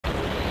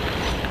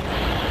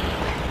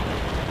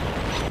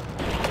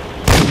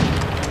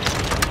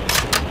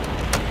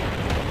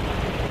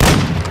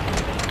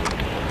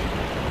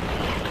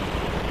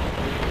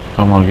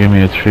Come on, give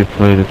me a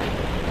 3-plated.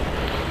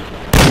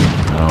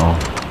 No.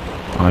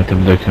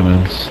 Item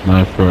documents,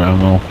 sniper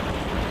ammo.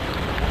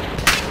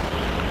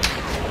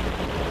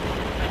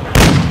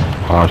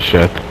 Oh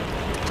shit.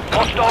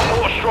 Hostile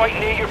mortar strike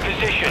near your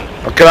position.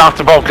 Oh, get off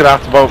the boat, get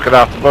off the boat, get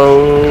off the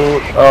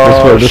boat.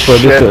 Oh, This way,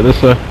 shit.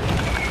 this way.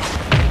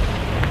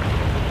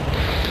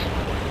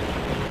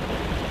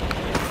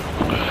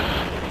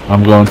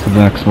 I'm going to the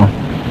next one.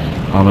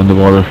 I'm in the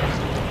water.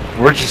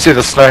 Where'd you see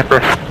the sniper?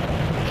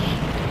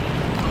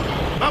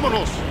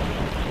 Vámonos.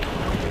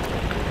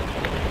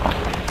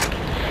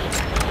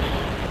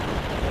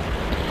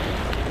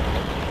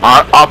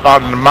 Up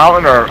on the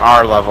mountain or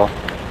our level?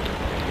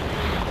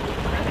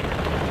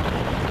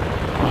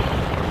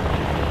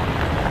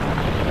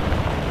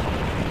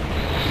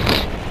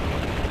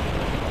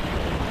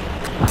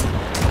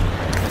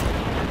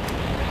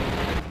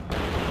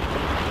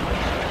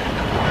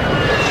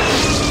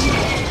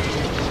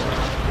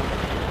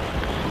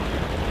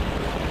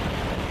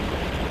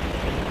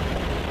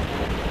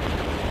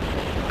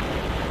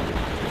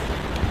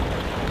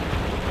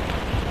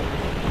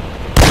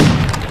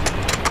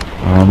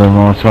 Another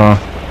mortar.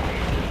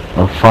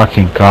 Oh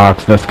fucking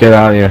cocks, let's get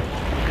out of here.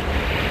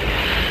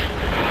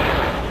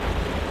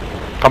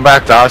 Come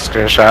back to us,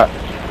 get a shot.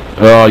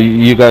 Oh,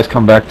 you guys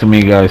come back to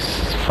me,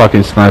 guys.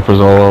 Fucking snipers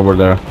all over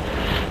there.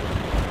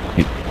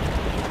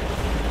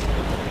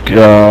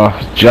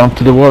 Jump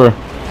to the water.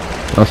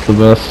 That's the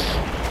best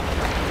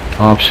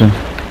option.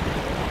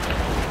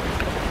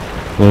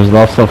 There's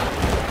lots of...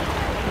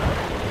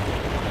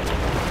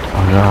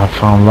 Oh yeah, I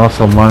found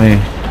lots of money.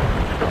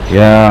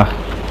 Yeah.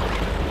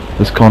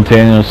 This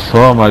containers,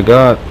 oh my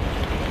god.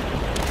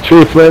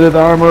 3-plated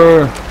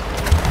armor.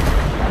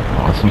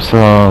 Awesome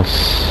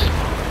sauce.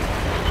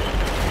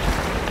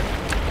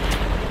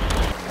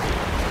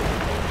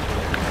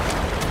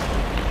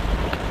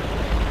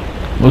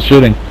 Who's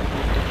shooting?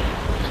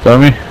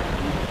 Stormy?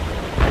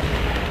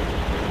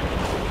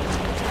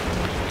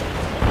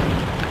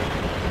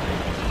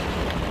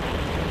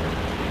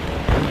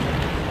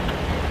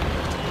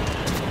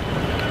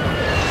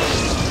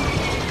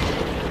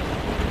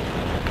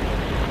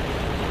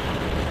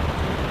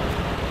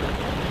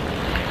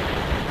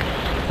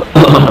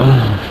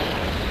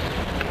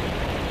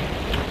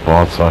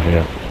 Bots are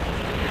here.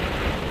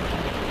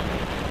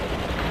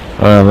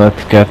 Alright,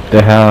 let's get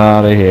the hell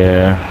out of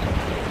here.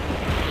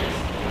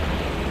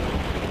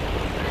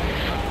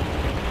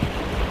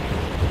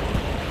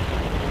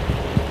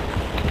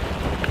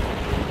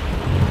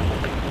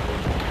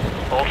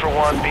 Ultra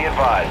One, be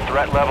advised.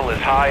 Threat level is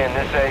high in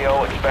this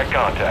AO. Expect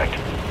contact.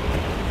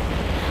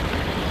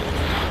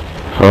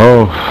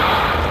 Oh.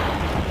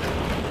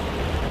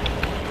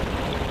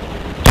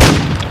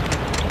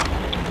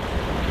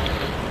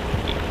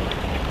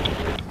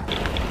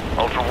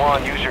 Ultra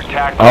One, use your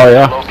tactics Oh,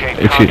 yeah. to locate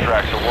If you-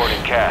 contracts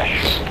awarding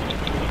cash.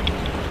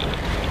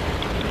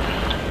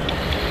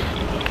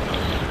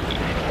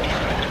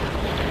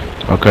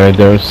 Okay,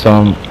 there's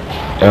some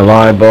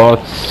LI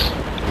bots.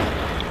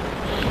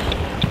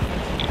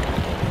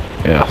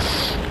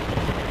 Yes.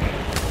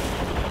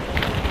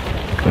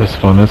 This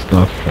one is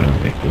not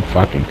friendly. You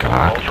fucking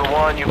cock. Ultra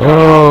One, you've got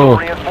Whoa.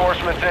 hostile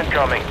reinforcements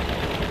incoming.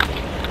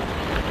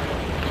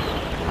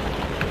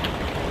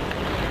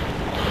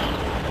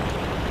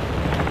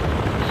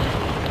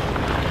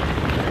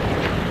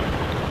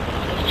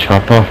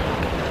 Chopper.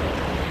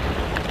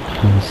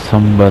 And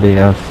somebody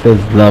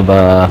else's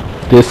lover.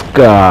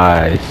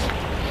 Disguise.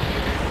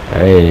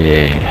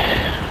 Hey.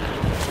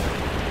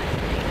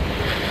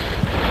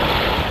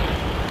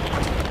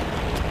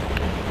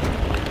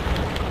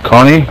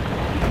 Connie?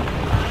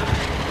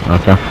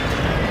 Okay.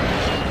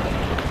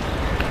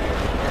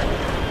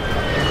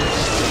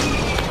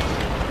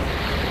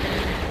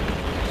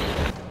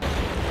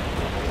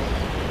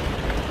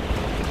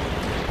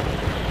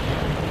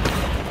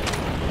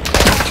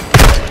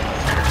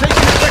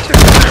 Taking effective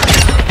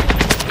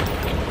fire.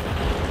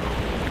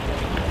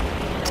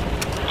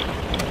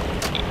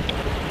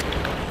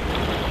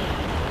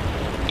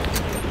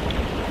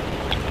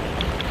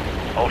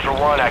 Ultra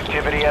One,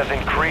 activity has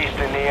increased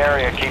in the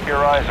area. Keep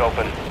your eyes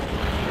open.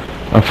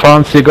 I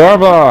found cigar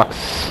box.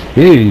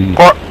 Hey.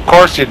 Of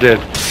course you did.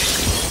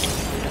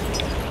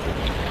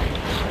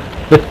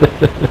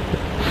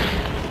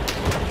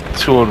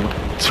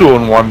 two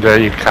in one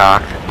day, you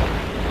cock.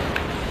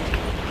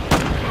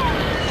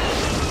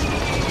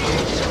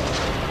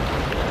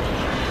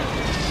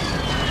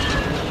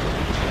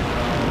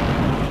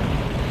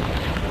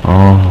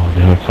 Oh,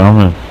 they're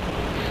coming.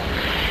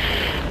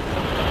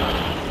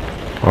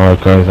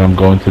 Alright guys, I'm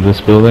going to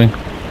this building.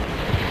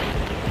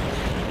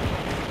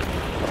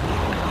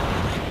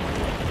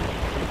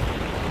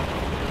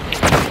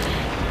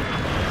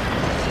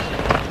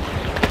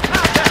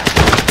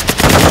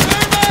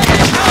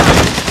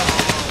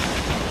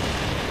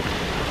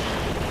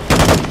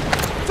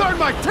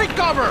 Thermite, take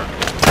cover!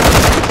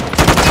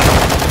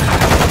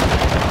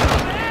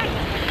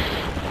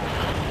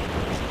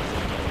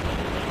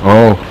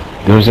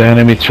 Oh, there's an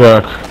enemy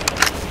truck.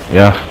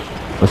 Yeah,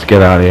 let's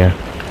get out of here.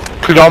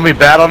 Could on me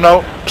battle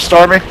note,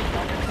 Stormy?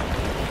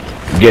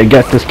 Get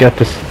this. Get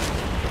those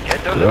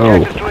Oh,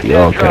 objectives to a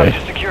yeah, dead drop okay.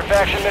 to secure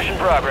faction mission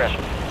progress.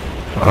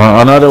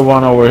 Another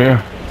one over here.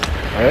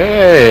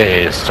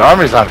 Hey,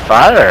 Stormy's on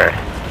fire.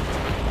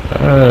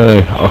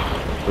 Hey.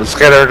 Oh, Let's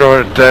get her to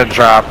a dead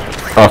drop.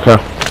 okay.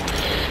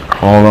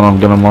 Hold on, I'm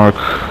gonna mark.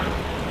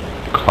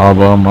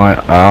 Cover my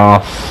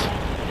ass.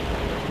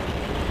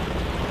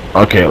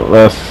 Okay,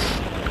 let's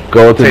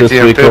go to Take this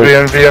the vehicle.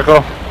 amphibian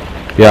vehicle.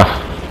 Yeah.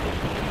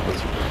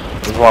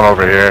 There's one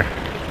over here.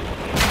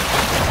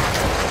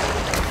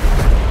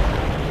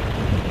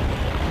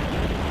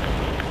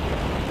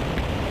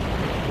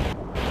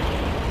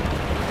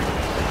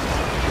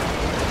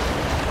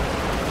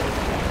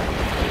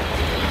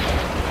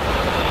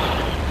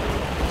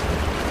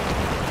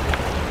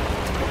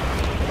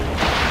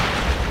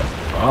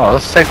 Oh,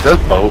 let's take this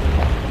boat.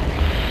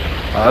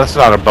 Oh, that's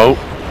not a boat.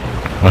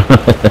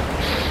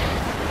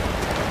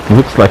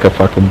 Looks like a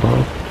fucking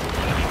boat.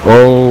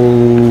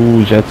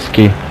 Oh, jet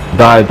ski.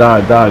 Die.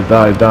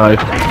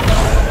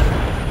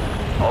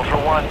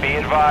 Ultra One, be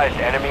advised,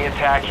 enemy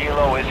attack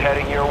helo is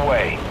heading your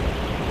way.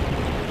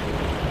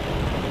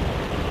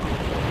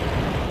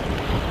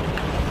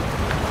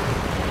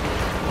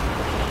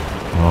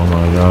 Oh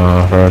my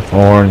god, red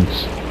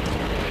horns.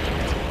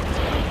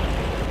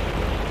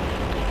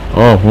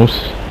 Oh,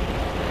 moose.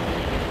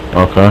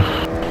 Okay.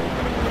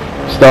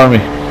 Stormy,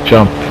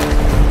 jump.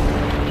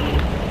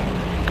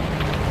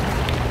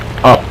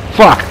 Oh,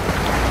 fuck!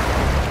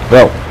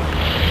 Well.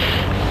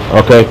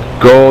 Okay,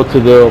 go to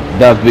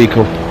that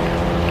vehicle.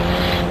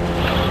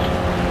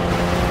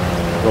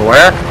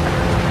 Where?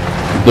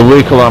 The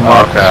vehicle I'm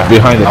marked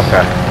behind us.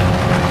 Okay.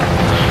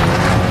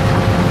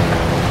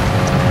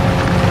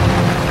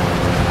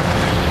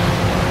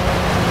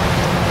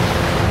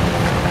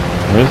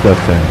 Where's that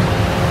thing?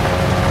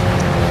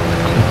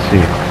 Let's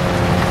see.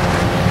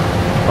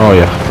 Oh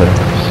yeah, there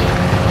it is.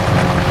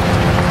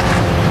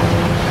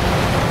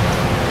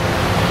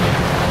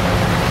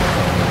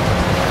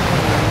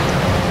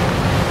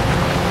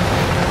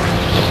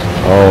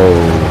 Oh,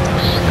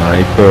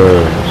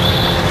 snipers.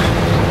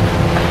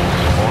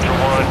 Ultra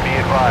One, be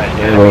advised,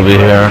 They're enemy over threat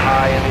here. is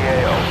high in the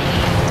AO.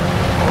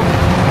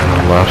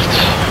 Left.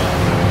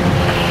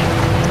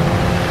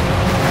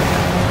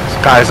 This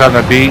guy's on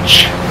the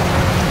beach.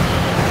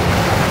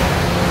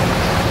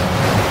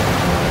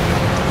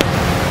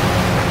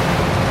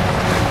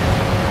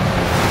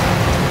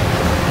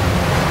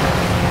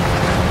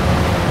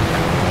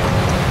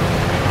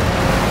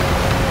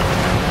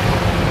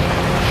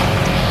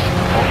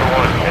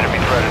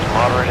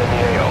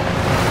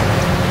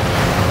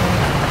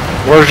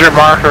 Where's your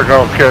marker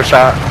go,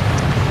 Kearshot?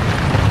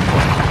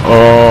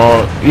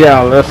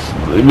 Yeah,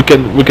 we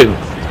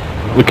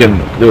can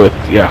do it.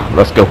 Yeah,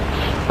 let's go.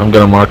 I'm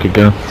gonna mark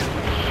again.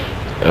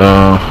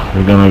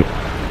 We're gonna,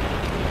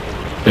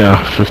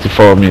 yeah,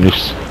 54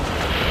 meters.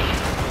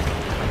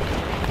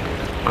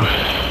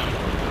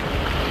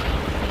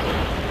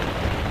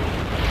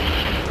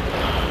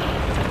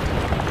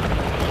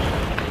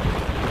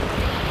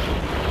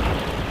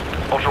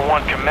 Ultra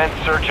One, commence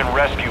search and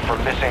rescue for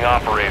missing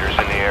operators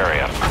in the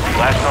area.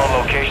 Last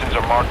known locations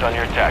are marked on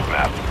your attack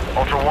map.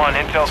 Ultra One,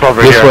 intel It's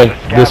over This here. way,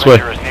 the this way.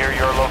 scavenger is near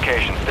your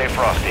location. Stay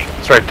frosty.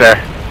 It's right there.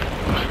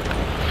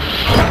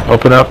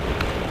 Open up.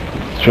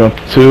 Jump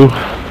 2.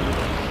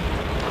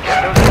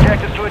 Get those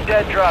objectives to a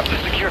dead drop to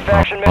secure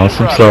faction mission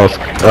Awesome progress.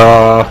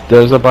 sauce.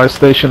 There's a buy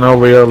station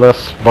over here.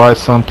 Let's buy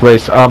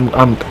someplace. I'm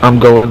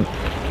going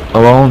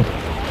alone.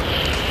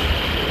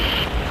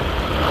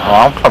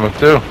 Oh, I'm coming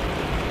too.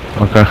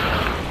 Okay.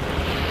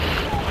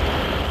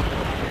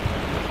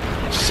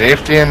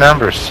 Safety in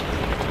numbers.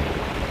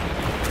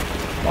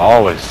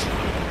 Always.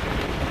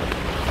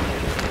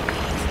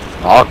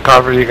 I'll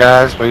cover you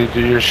guys while you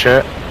do your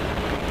shit.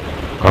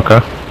 Okay.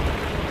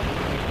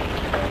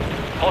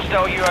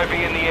 Hostile UAV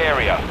in the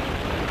area.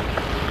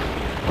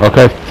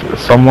 Okay.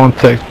 Someone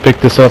pick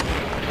this up.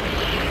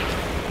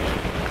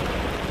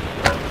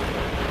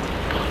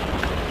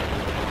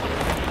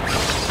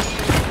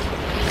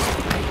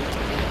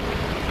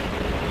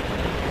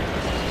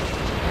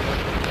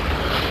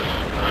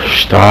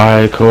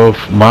 Steig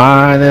auf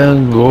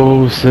meinen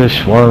großen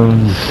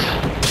Schwanz.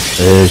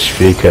 Ich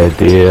ficke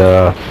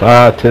dir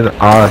fetten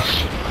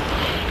Arsch.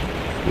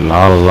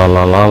 La la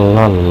la la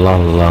la la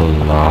la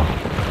la.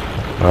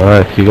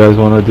 Alright, you guys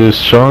wanna do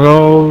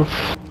strongholds?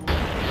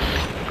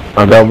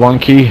 I got one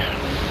key.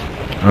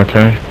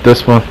 Okay,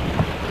 this one.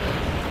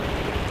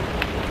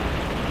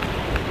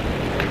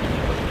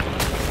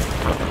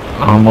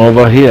 I'm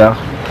over here.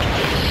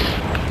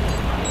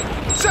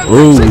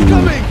 Ooh.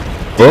 Incoming!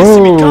 Didn't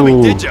see me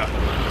coming, did ya?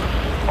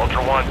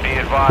 Ultra One, be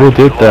advised. Who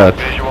did lost that?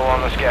 Visual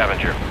on the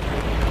scavenger.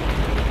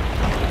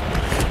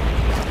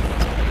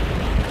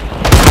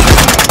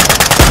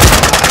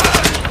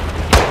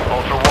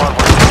 Ultra One,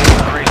 we're seeing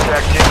increased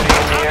activity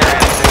in the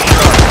area. Stay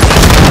sharp.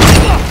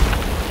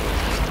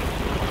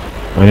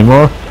 Any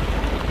more?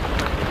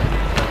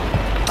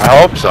 I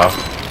hope so.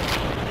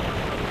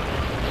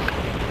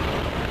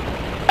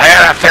 I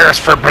got a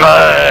thirst for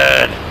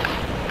blood.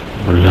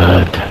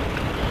 Blood.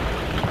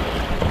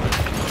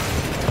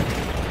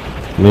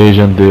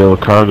 Legion deal,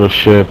 cargo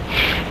ship.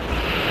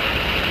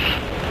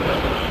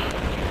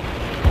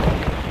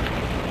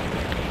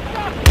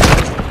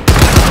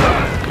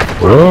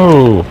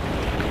 Whoa!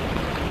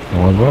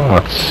 More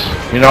bots.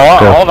 You know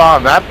what? Yeah. Hold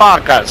on. That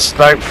bot got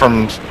sniped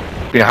from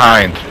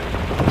behind.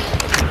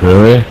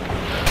 Really?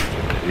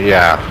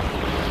 Yeah.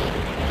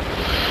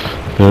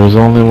 There's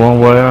only one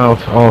way out.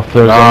 Oh,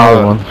 there's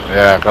another one.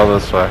 Yeah, go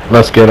this way.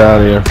 Let's get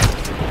out of here.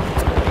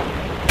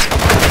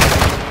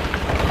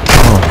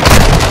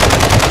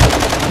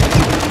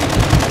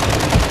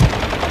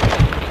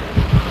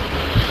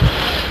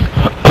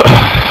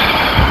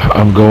 Oh.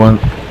 I'm going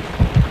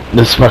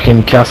this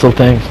fucking castle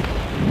thing.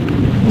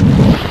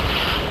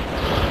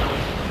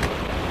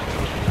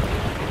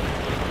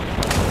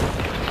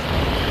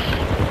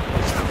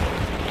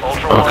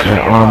 Okay,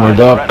 armored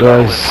up,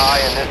 guys. High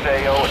in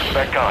this AO,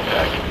 expect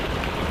contact.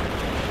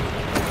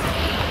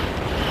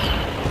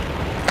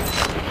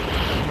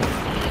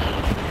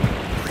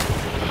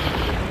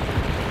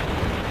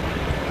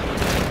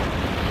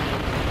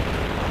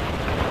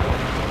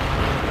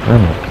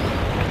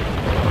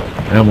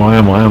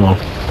 Ammo.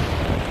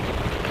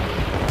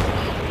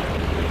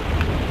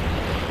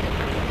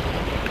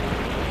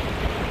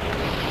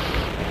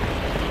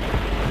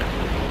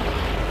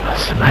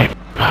 Snipe.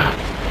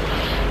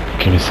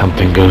 Give me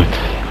something good.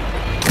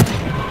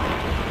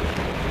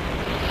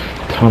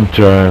 Pump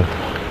drive.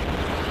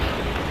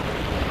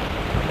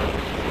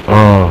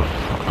 Oh,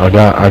 I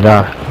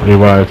got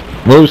revived.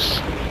 Moose.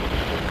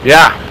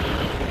 Yeah.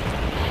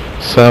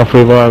 Self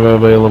revive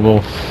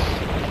available.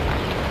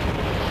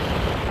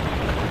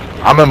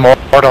 I'm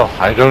immortal.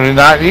 I do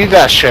not need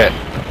that shit.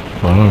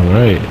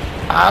 Alright.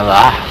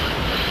 Allah.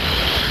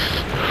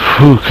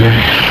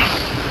 Okay.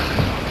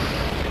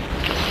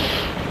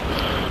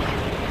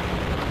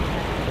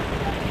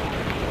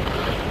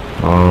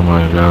 Oh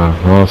my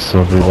god. Also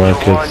revive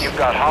Ultra One, kits. you've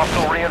got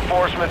hostile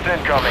reinforcements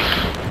incoming.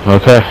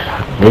 Okay.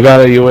 We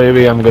got a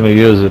UAV, I'm gonna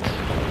use it.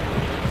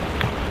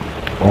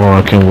 Or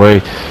I can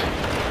wait.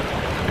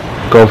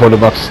 Go for the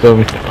box,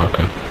 Toby.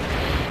 Okay.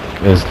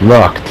 It's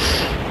locked.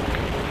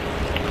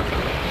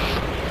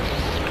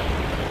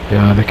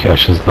 Yeah, the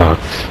cache is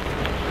locked.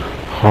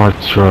 Hard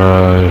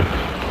drive.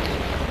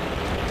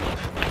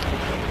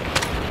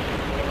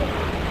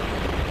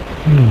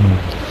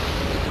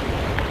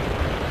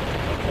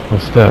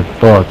 What's that?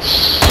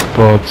 Bots.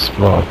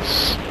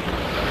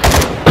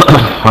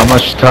 How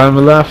much time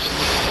left?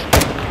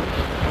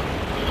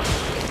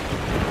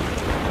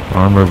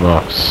 Armor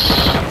box.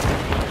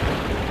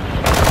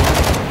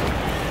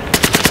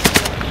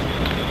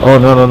 Oh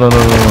no.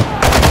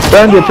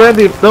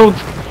 Brandy, don't.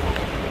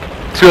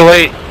 Too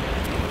late.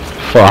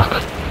 Fuck.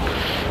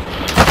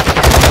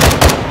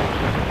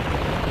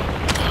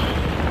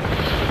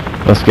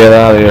 Let's get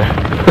out of here.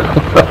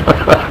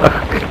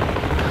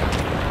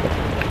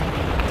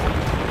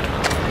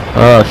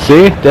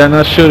 See? They're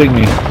not shooting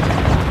me.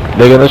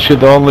 They're gonna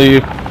shoot only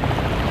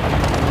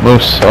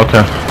Moose.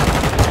 Okay.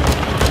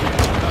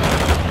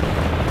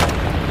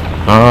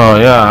 Oh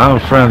yeah, I'm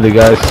friendly,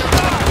 guys.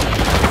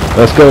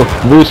 Let's go.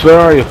 Moose, where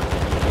are you?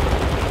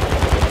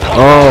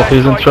 Oh,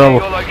 he's in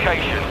trouble.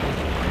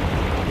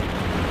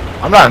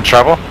 I'm not in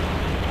trouble.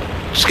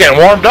 Just getting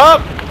warmed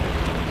up.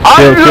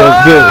 Kill.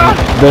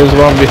 There's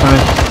one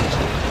behind.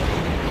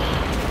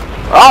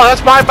 Oh,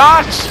 that's my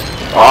box.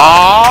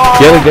 Oh.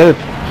 Get it.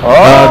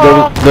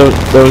 Oh.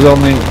 There was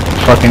only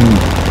fucking.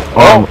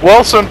 Oh,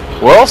 Wilson.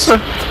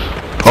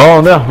 Oh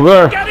no,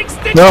 where?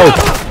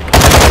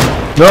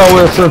 No,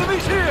 Wilson.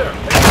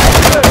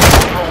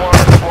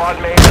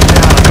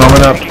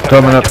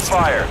 Coming up.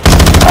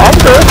 I'm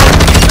good.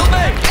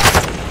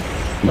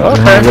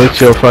 Okay. Wait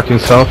your fucking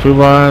self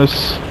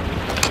revives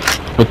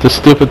with the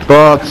stupid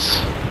bots.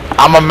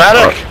 I'm a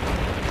medic.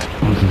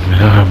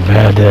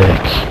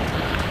 Medic.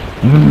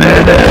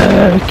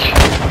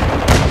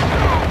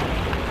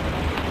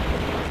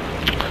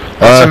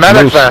 It's a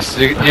medic vest.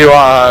 You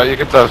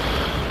get to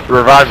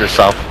revive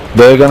yourself.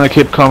 They're gonna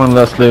keep coming.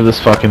 Let's leave this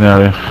fucking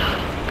area.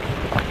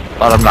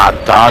 But I'm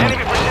not done.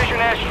 Enemy precision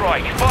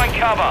airstrike. Find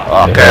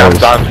cover. Okay,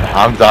 Yes.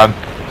 I'm done.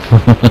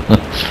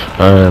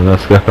 Alright,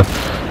 let's go.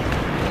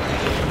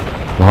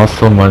 Lost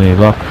some money.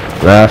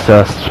 Last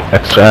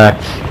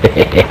extract.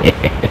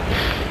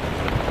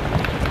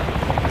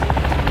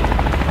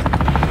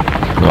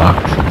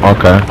 Locked.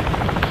 Okay.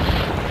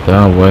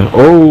 That way.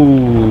 Oh,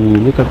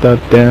 look at that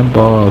damn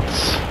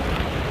bots.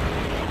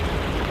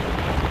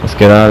 Let's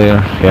get out of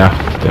here. Yeah,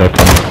 they're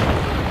coming.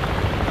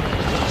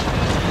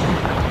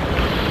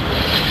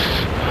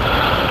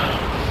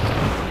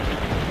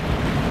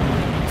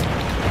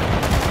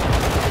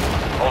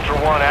 Ultra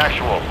One,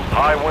 actual.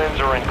 High winds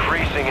are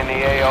increasing in the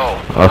AO.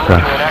 Okay.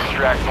 Move to an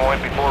extract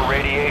point before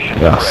radiation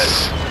Yes.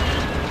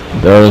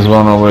 spreads. There is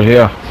one over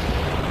here.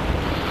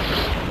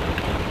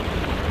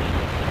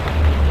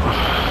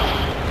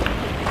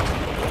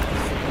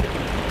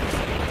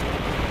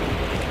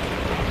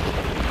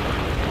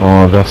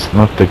 Oh, that's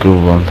not the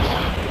good one.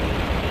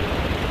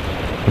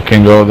 We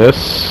can go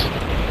this.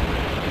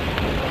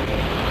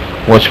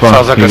 Which one?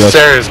 Sounds like You a got-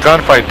 serious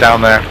gunfight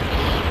down there.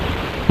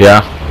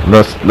 Yeah.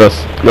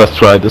 Let's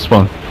try this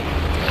one.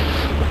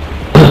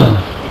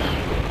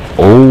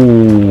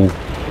 Oh,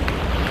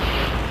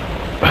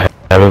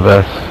 have a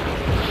bet.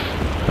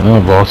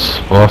 Oh,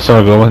 boss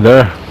are going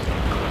there.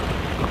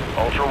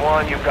 Ultra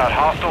One, you've got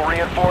hostile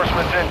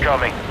reinforcements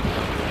incoming.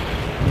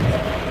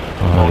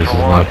 Oh, this is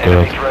Ultra not One, good.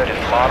 enemy threat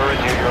is moderate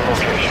near your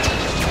location.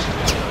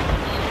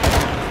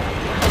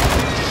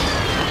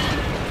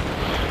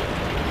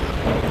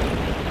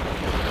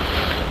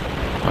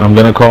 I'm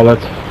gonna call it.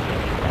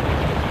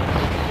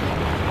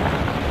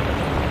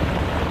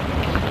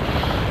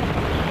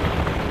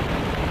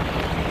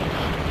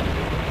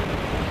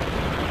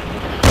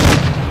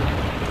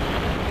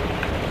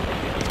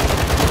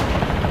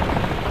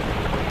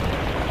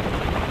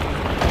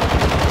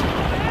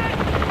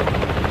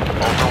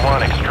 Ultra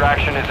One,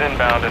 extraction is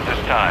inbound at this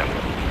time.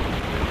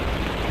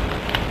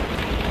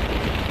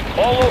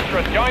 All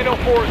Ultra, Dino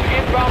 4 is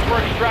inbound for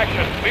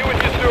extraction. Be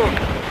with you soon.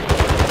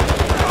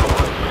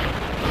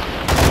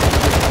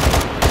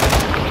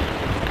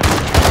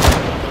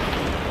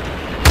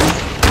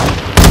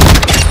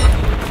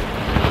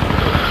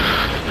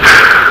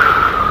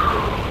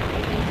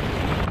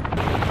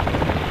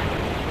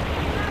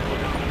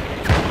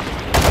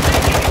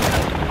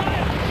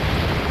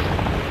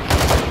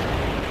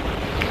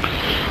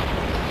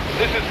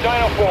 This is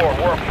Dino 4.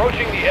 We're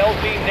approaching the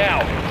LZ now.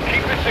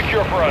 Keep it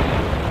secure for us.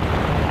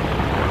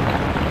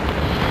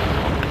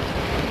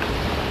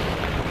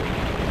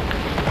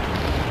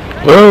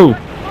 Whoa!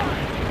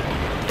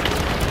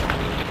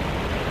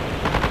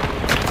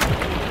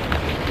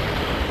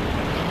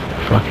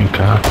 Fucking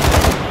car.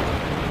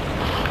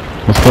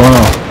 What's going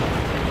on?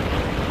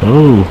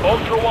 Oh,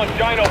 Ultra One,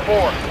 Dino 4.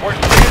 We're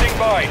standing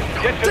by.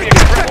 Get to the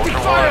extraction.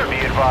 Ultra One, be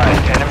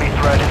advised. Enemy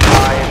threat is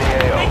high in the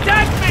AO.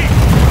 Attack me!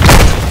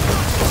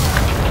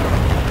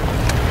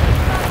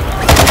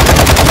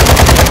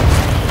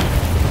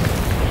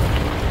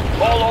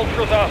 All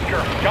Ultras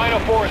Oscar. Dino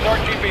 4 is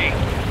RGB.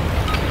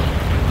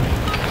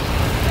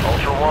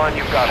 Ultra One,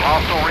 you've got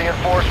hostile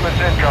reinforcements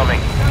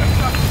incoming.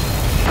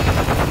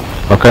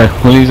 okay.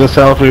 Who needs a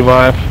self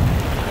revive?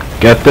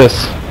 Get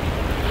this.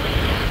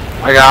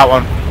 I got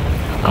one.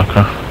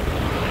 Okay.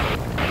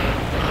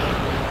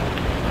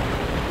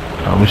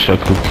 I wish I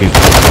could keep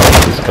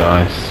these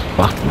guys.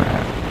 Fuck,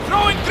 man.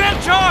 Throwing grand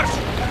charge!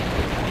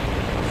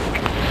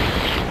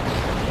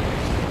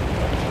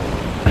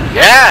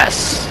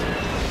 Yes!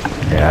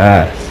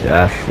 Yes.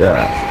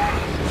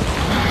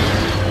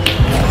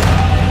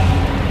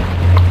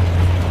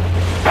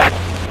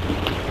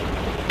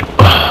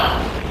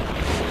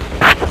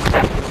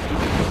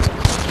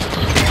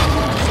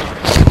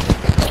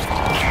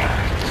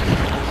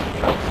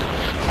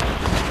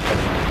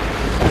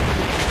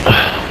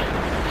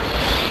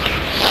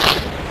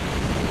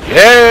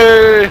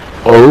 Yay!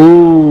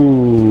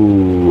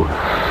 Oh.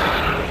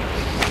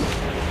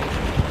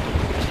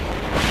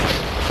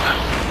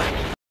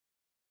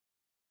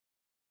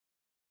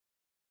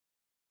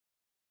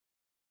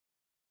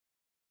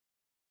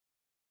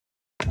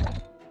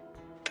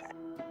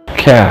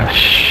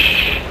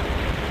 Cash.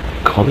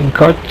 Calling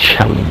card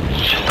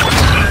challenge.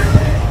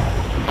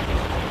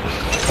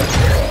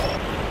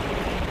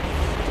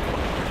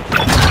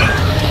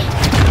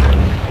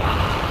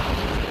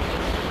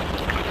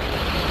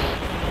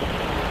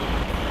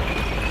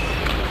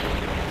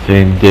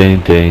 Ding ding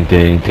ding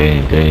ding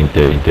ding ding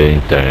ding ding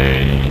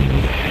ding.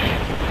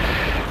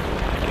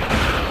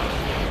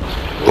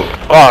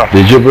 Oh,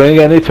 Did you bring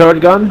any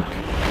third gun?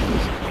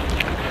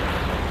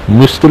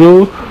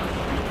 Mustru?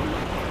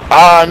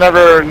 I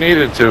never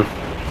needed to.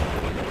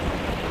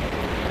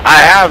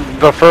 I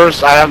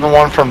have the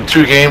one from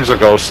 2 games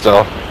ago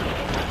still.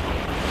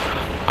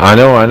 I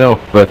know,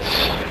 but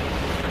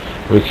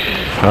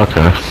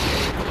okay.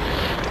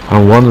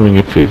 I'm wondering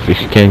if we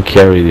can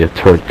carry the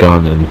third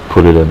gun and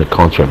put it in the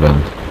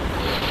contraband.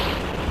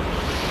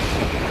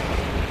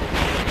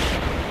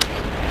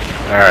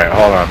 Alright,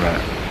 hold on a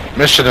minute.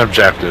 Mission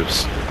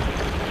objectives.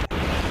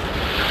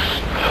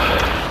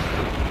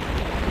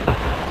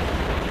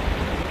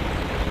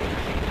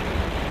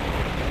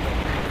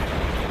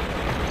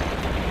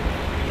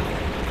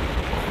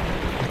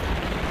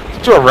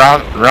 Let's do a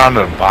round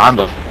of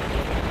Bondo.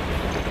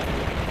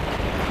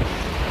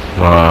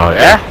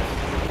 Yeah?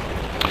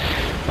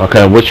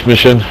 Okay, which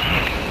mission?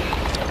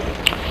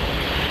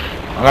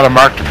 I'm gonna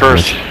mark the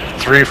first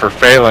 3 for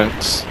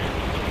phalanx.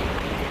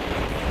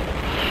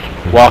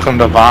 Welcome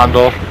to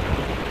Vondel.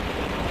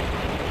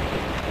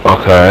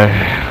 Okay.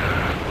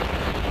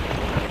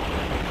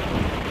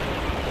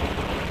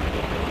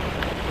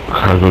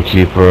 Cargo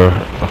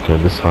keeper. Okay,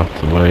 this has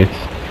to wait.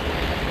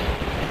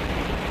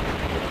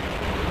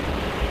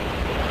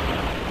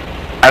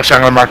 Actually,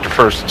 I'm gonna mark the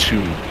first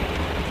 2.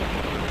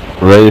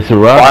 Ready to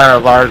rock? Fire a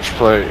large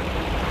plate.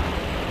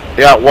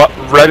 Yeah,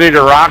 ready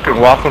to rock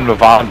and welcome to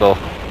Vondel.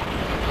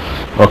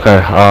 Okay,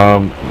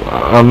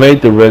 I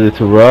made the ready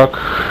to rock.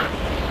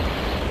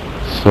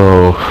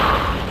 So,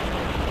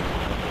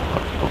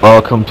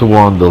 welcome to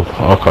Wandel.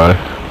 Okay.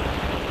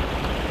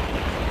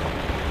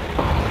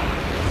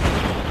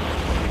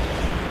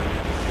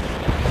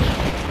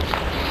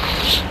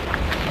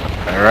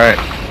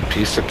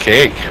 piece of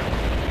cake.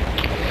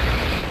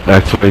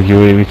 Activate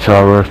UAV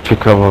tower,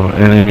 pick up an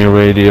enemy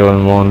radio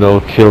in Wando,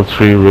 kill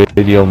 3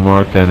 radio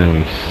marked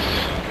enemies.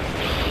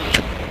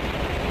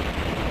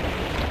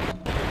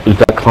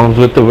 That comes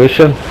with the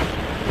vision?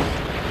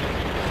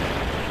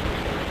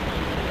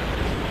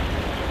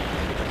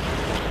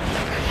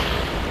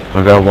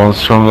 I got 1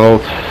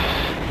 stronghold.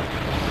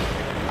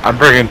 I'm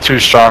bringing 2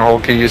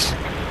 stronghold keys.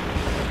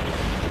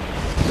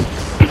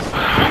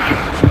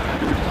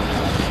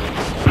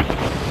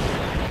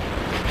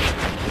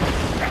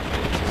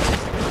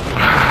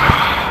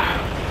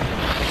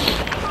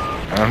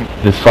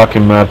 This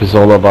fucking map is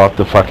all about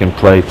the fucking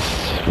plates.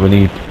 We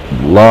need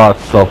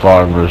lots of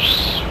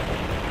armors.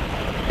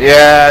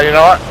 Yeah, you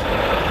know what?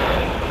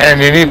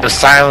 And you need the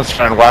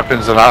silencer and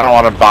weapons, and I don't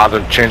want to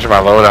bother changing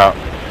my loadout.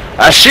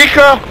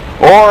 Ashika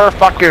or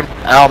fucking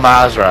Al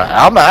Mazrah.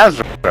 Al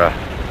Mazrah.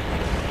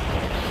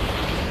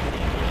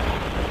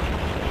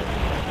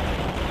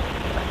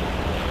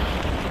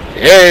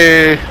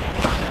 Yay!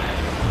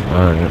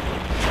 Alright.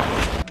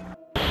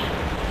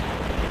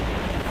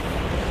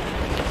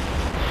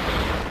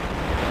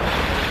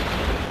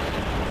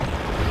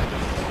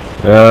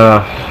 Yeah,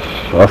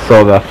 I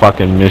saw that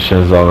fucking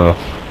missions on us.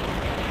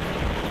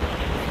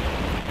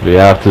 We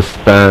have to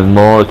spend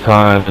more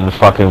time in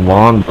fucking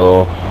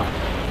Wando.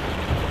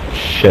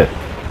 Shit.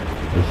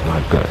 This is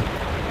not good.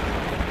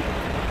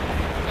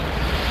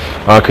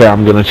 Okay,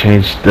 I'm gonna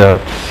change the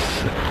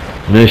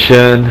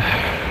mission.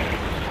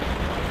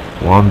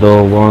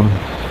 Wando 1.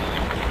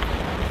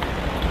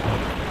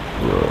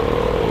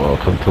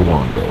 Welcome to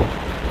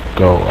Wando.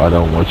 Go, I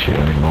don't want you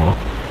anymore.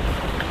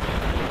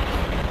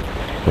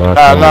 No.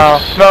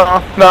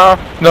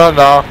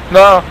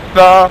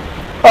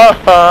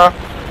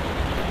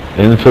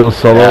 Infill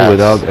solo Yes.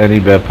 without any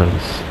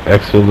weapons.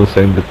 Exfil the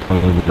same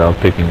deployment without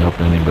picking up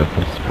any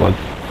weapons. What?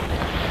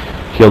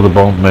 Kill the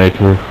bomb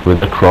maker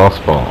with a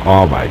crossbow.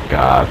 Oh my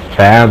god.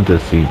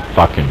 Fantasy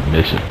fucking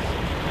mission.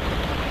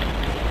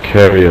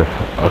 Carrier.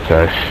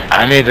 Okay.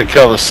 I need to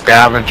kill the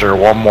scavenger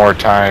one more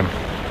time.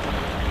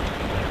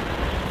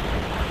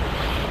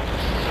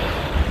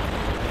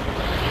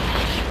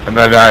 And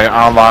then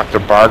I unlocked the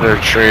barter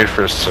trade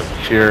for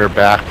secure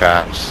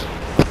backpacks.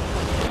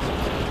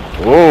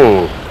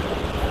 Ooh.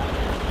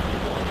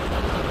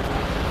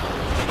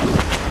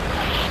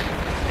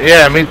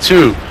 Yeah, me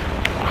too.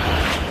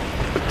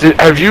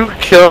 Have you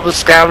killed the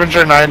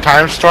scavenger 9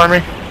 times,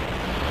 Stormy?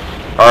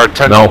 Or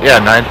 10? No. Yeah,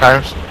 9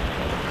 times.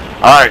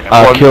 Alright,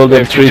 I killed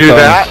him 3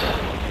 times.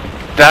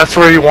 That's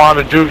where you want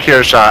to do,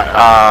 Kirshot.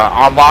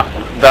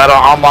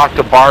 That'll unlock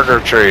the barter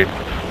trade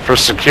for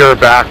secure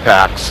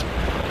backpacks.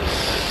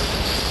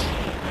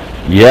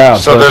 Yeah.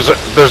 So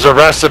there's a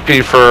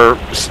recipe for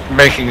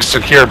making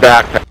secure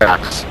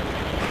backpacks.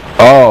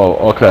 Oh,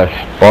 okay.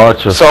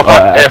 Barter. So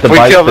if we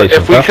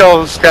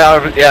kill the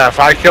scavenger, yeah, if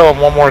I kill him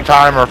one more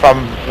time, or if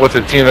I'm with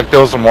a team that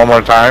kills him one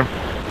more time,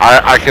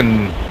 I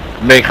can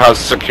make us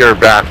secure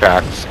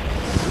backpacks.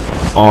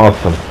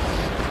 Awesome.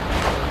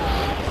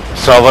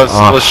 So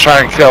let's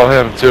try and kill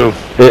him too.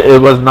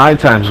 It was 9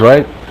 times,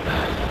 right?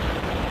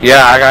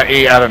 Yeah, I got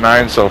 8 out of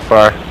 9 so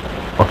far.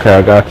 Okay,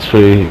 I got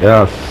 3.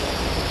 Yes.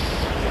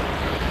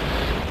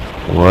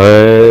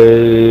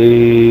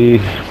 Way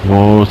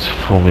most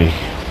for me.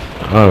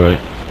 Alright.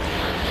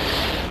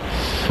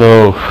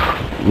 So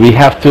we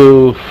have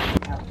to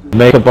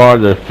make a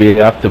barter. We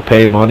have to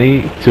pay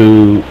money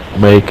to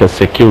make a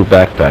secure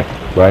backpack,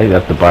 right?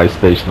 At the buy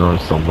station or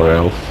somewhere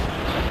else.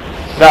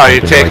 No, you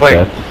Something take like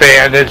that.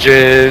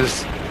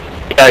 bandages.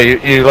 Yeah,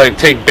 you like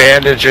take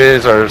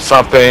bandages or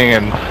something,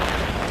 and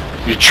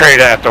you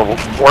trade it at the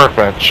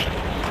workbench.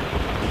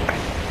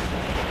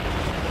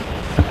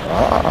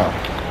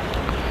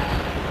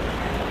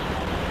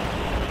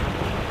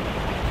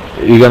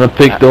 You're gonna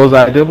pick those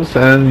items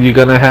and you're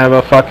gonna have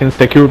a fucking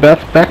secure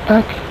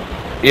backpack?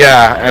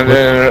 Yeah, and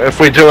then if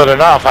we do it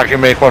enough, I can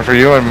make one for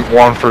you and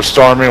one for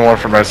Stormy and one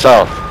for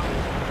myself.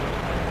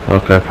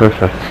 Okay,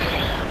 perfect.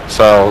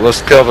 So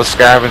let's kill the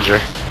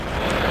scavenger.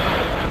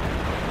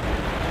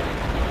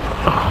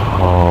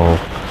 Oh.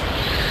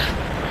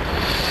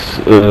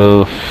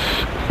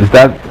 Is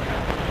that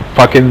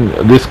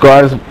fucking this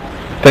guy's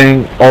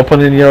thing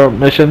open in your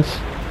missions?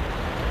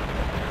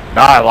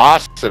 No, I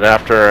lost it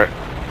after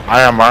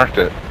I unmarked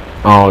it.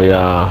 Oh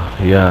yeah.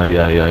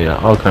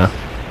 Okay.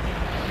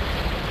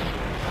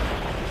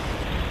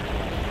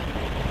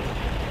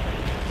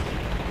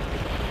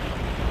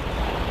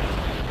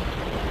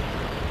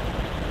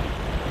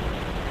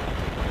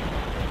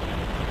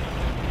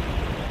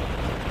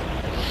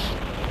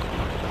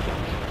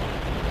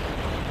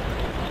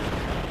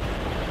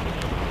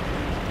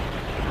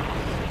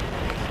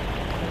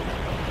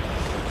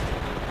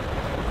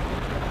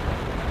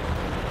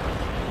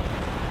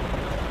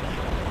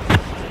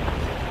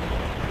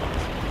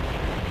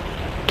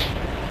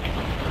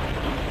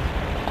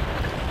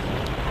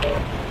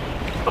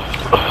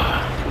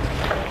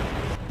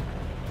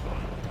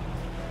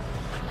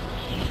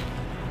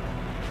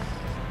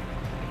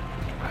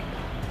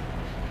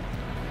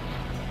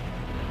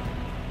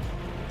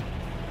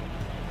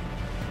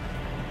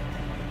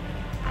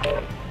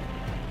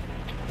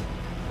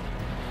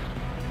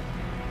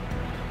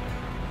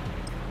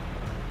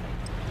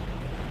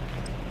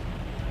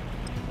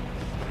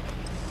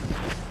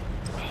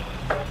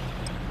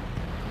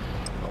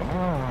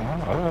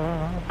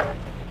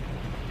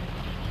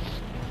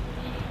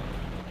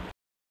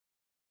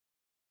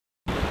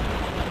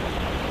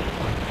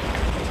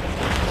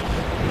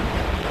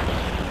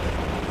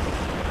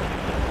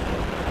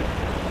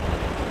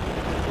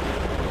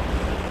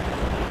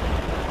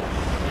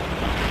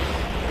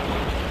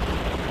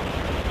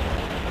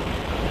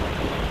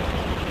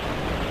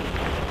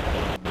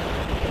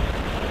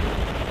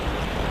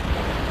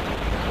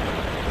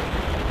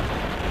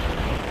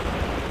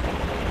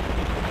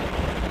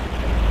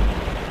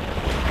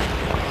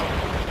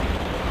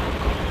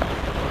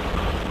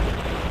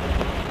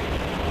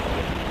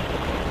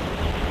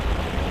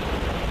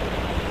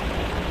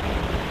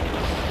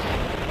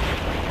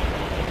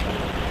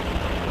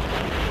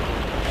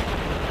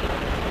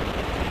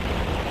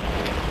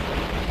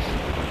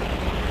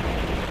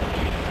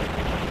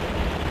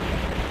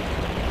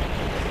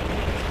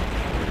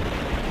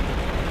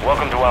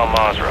 Welcome to Al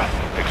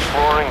Mazrah.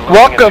 Exploring.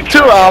 Welcome to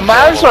Al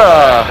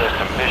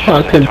Mazrah.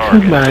 Welcome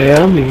to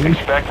Miami.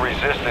 Expect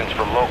resistance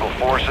from local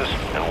forces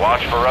and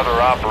watch for other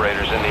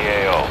operators in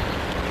the AO.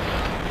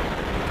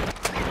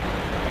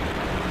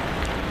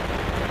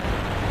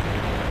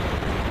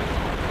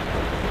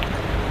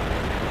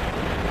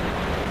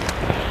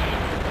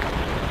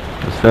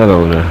 What's that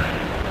over there?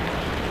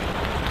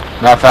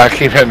 Nothing, I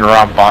keep hitting the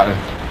wrong button.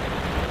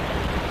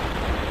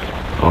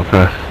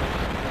 Okay.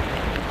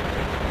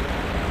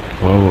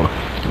 Well,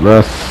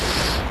 let's...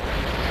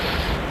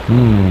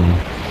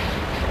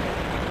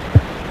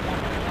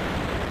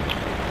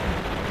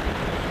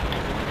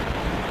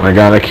 I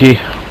got a key.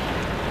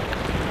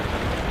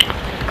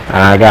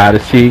 I got a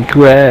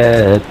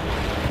secret.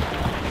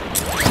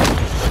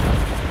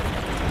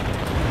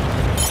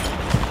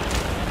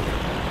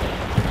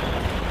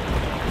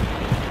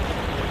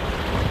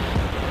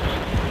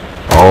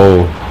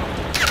 Oh.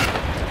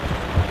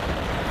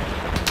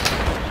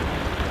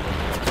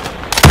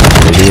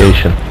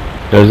 Radiation.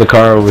 There's a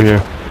car over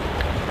here.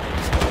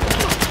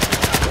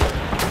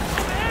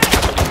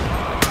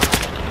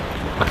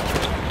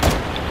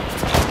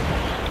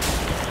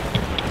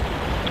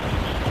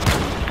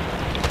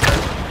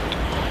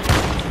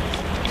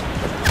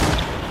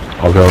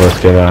 Okay, let's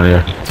get out of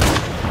here.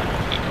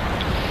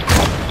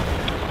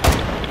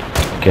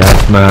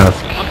 Gas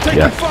mask. I'm taking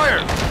Yes. fire.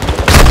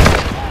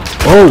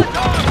 Oh!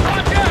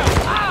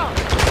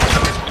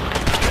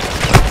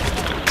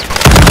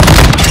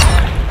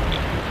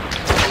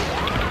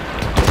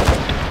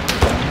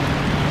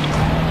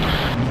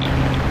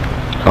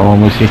 Come on,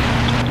 Moosey.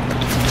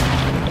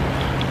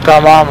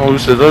 Come on,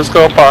 Moosey, let's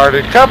go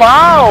party. Come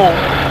on!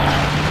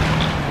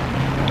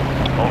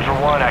 Ultra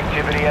One,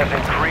 activity has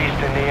increased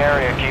in the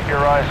area. Keep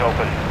your eyes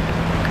open.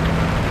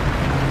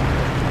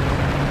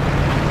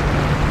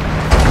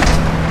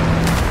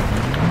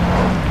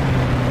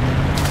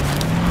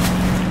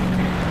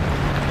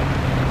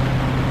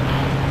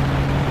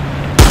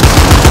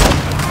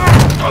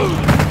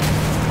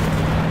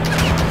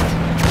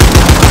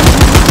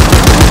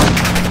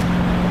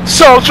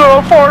 Soldier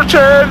of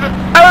Fortune!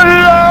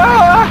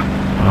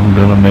 I'm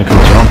gonna make a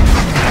jump.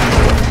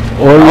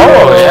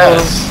 Oh,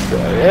 yes!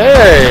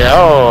 Hey,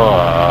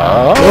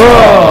 oh,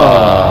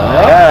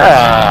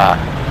 yeah!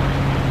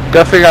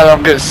 Good thing I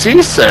don't get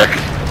seasick.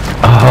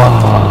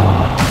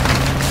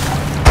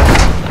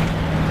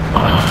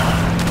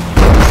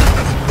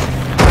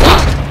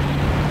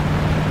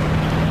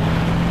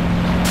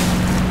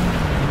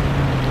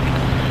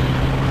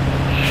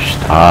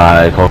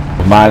 I call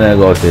my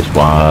negocios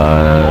Ultra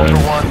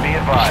one. One, be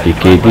advised.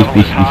 Sticky, Threat level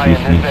is sticky, high in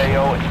sticky. this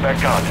AO.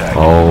 Expect contact.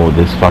 Oh,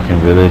 this fucking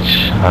village.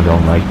 I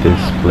don't like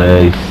this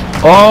place.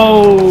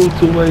 Oh,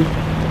 too late.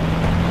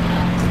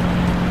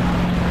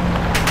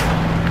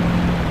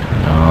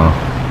 No.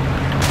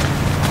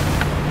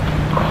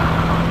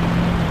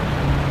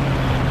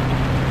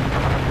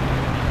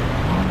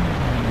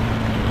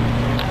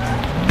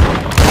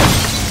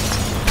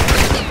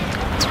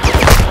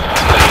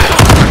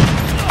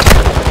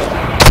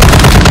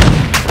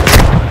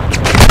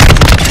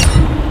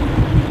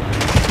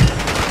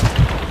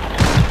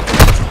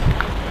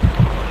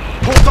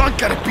 Hold on,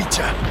 gotta beat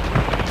ya.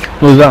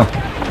 Who's that?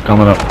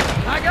 Coming up.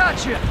 I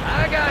got you.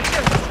 I got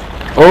you.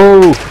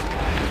 Oh!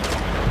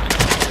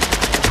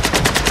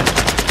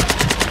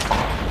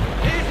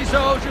 Easy,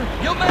 soldier.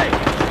 You'll make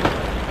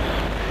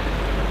it.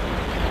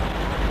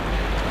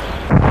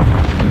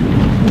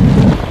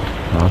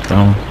 Knock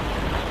down.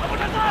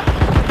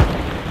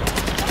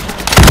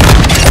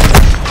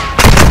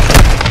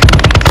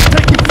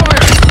 Taking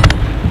fire.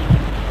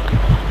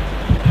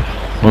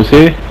 Who's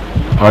he?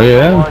 Are you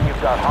in? One,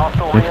 you've got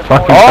hostile You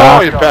fucking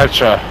Oh, you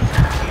bastard. betcha.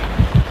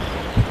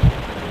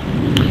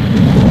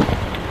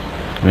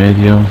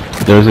 Medium.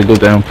 There's a good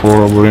M4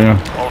 over here.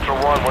 Ultra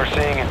One, we're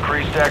seeing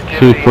increased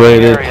activity in the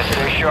Two-plated. area.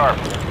 Stay sharp.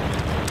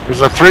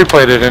 There's a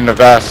 3-plated in the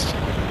vest.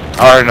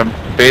 Or in the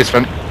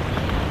basement.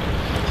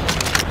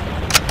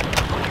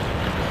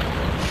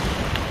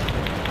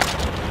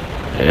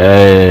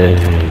 Yay.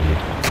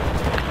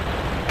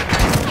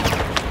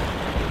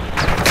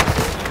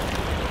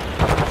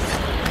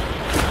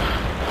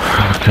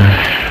 Okay.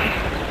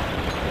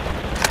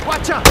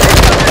 Watch out.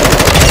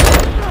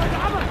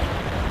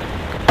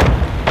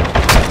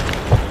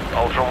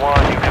 Ultra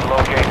One, you can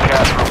locate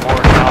cash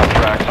reward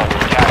contracts on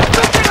your tax.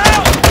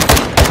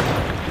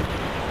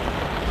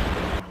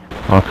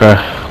 Okay.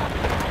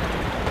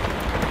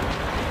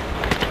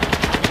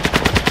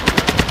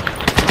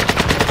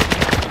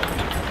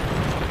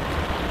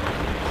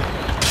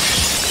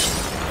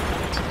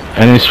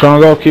 Any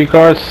stronger key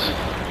cards?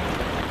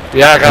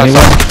 Yeah, I got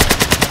Anyone? some.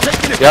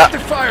 Taking Yeah.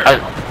 effective fire.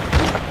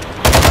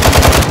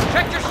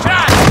 Check your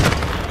shot.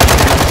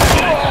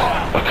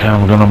 Okay,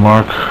 I'm gonna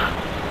mark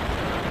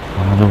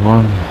another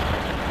one.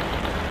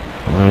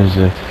 Where is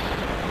it?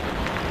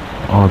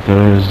 Oh,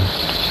 there is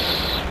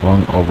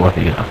one over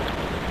here.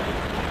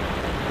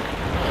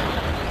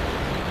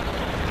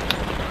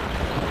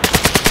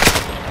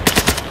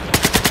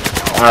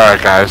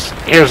 Alright, guys.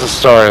 Here's the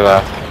story,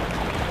 though.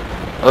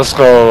 Let's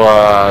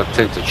go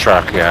take the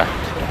truck, yeah.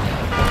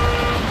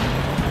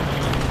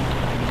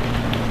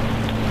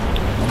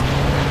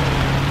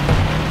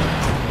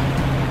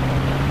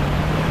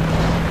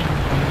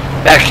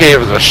 That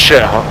cave is a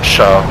shit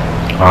show.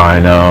 I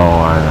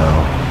know.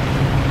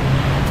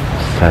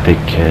 Static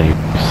cave.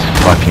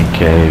 Fucking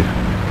cave.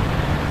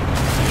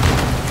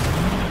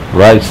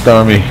 Right,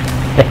 Stormy?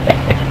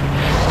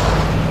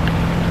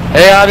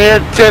 Hey, on here,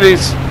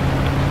 titties.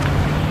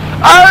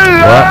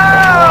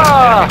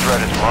 Ah! Enemy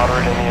threat is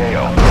moderate in the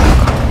AO.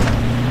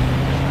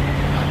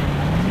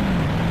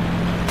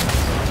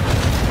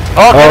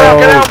 Oh,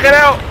 get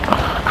out!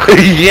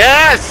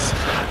 Yes!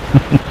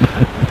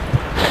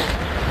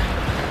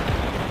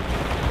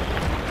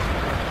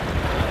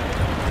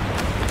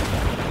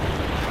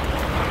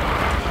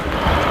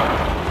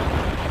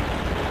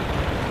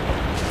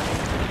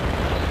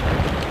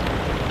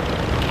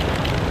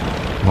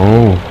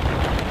 Oh.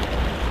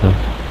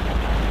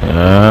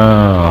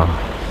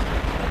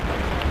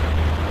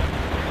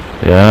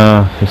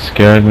 Yeah, it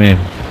scared me.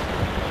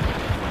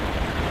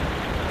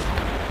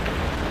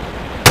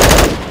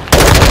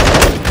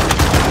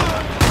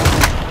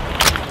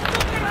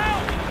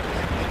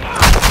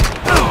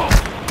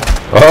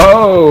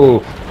 Oh,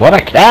 what a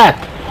cat!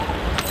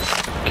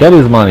 Get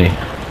his money.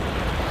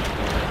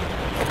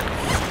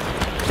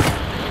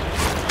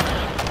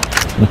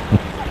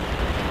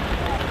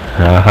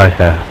 Ah,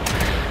 yeah.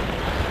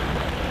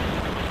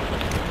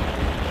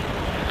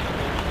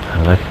 I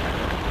like.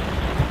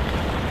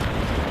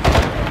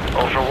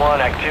 Ultra One,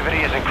 activity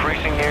is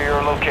increasing near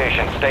your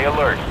location. Stay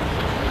alert.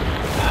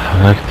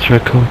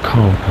 Electrical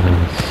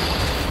components.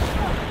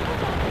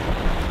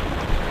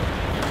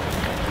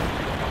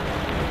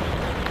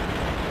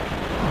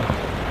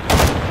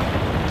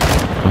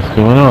 What's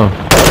going on?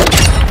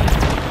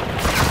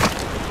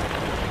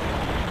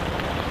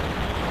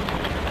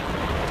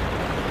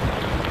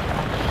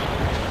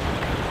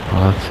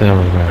 Oh, that's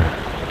everywhere.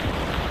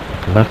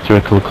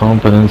 Electrical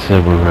components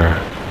everywhere.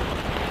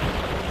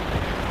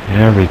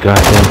 Every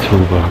goddamn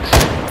toolbox.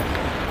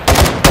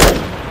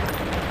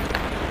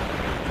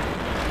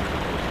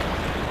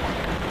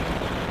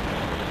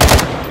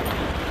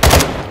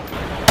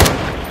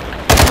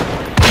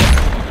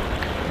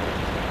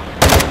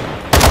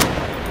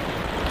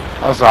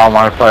 That's all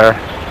my player.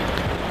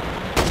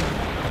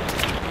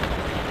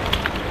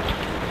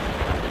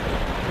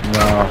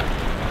 No.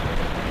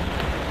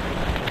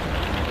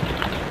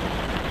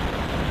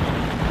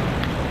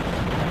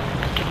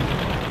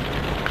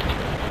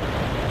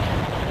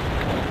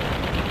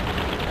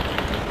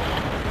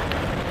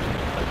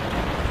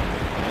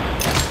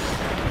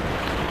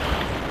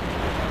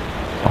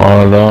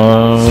 Hold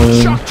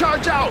on. Shock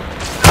charge out!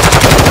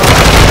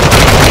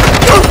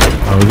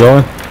 Are we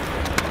going?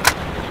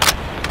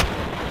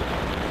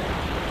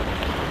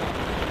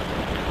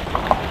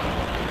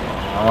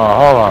 Oh,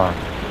 hold on.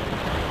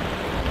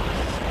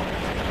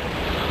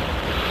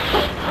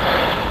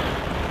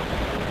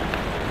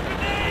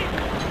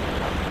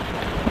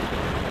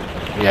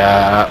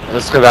 Yeah,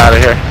 let's get out of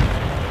here.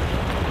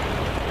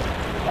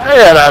 I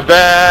got a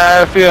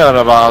bad feeling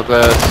about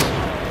this.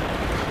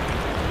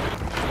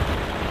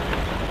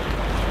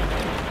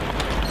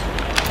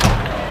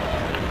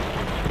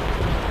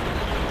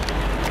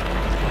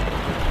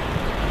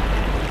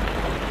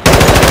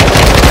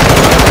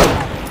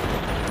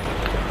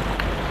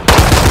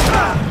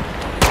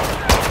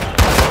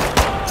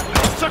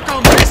 Suck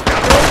on this,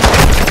 cabrón!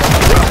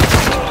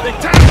 They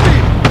tagged me!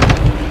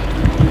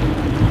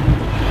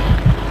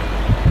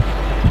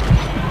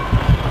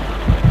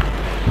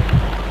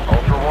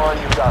 Ultra One,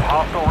 you've got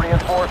hostile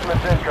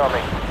reinforcements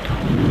incoming.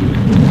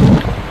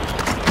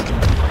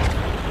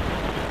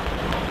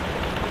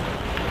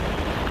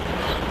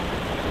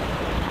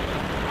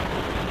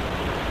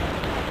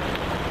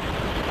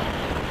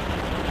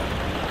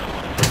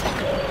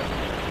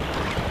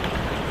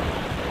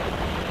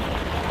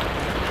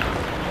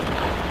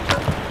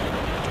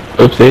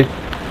 Oopsie.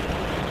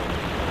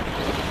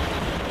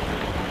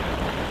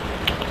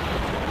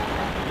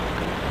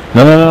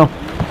 No.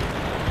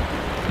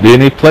 Do you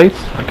need plates?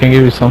 I can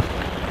give you some.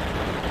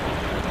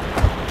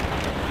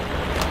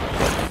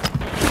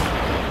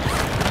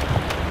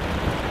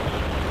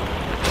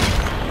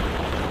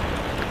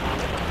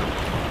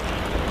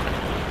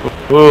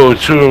 Ooh,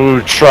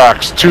 two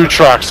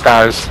trucks,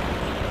 guys.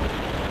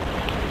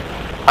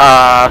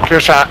 Clear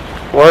shot.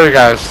 Where are you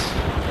guys?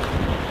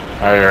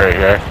 Oh, you're right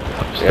here.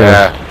 Upstairs.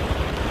 Yeah.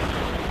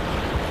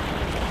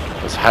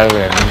 It's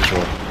highly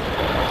unusual.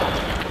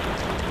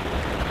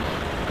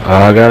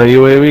 I got a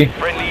UAV.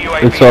 Friendly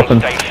UAV It's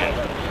open. on station.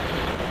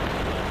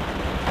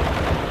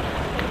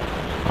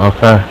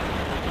 Okay.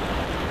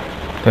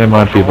 They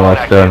might be Ultra One,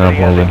 lost there and I'm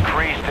activity has moving.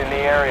 increased in the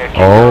area. Keep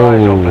your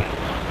eyes Oh, open.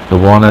 the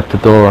one at the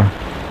door.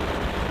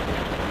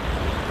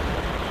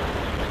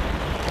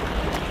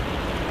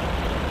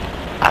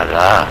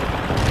 Allah.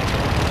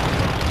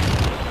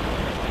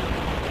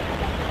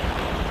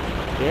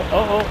 Yeah,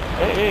 oh,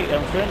 hey,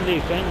 I'm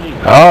friendly.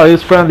 Oh,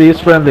 he's friendly.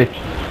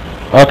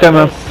 Okay,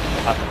 man.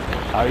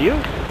 Are you?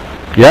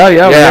 Yeah, we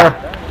Yeah. are.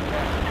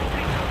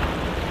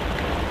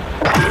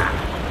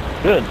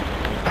 Good.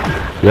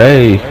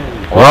 Yay.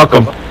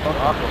 Welcome.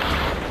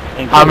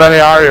 Thank How you. many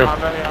are you?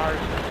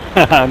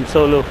 I'm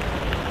solo.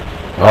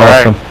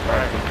 Awesome.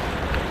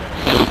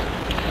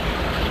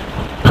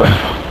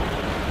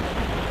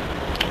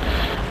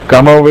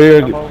 Come over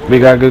here. We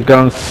got good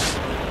guns.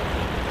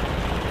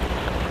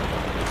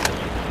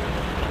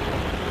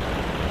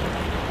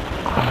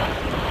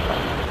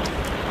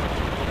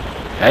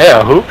 Hey,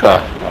 a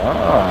hookah.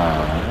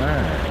 Ah,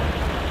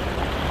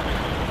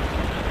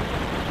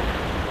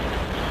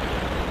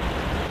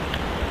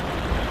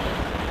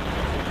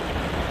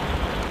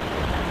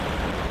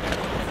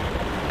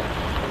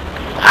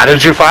 how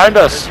did you find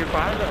us?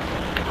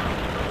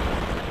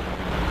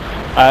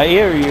 I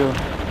hear you.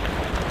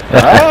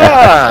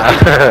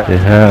 Ah.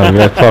 Yeah, we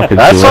are talking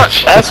That's too what.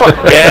 much. That's what.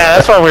 Yeah,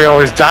 that's why we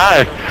always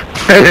die.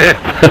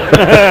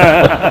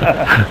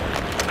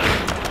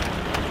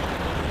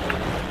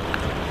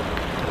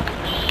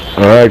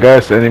 Alright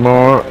guys, any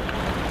more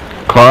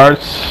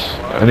cards?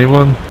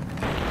 Anyone?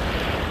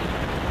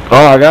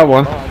 Oh, I got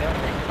one.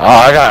 Oh,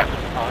 I got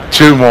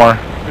 2 more.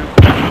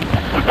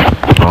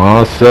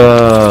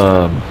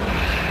 Awesome.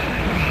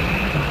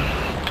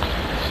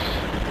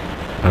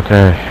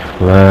 Okay,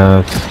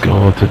 let's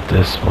go to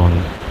this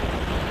one.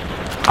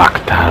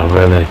 Acta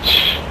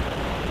Village.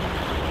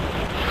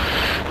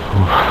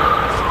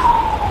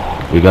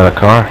 We got a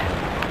car.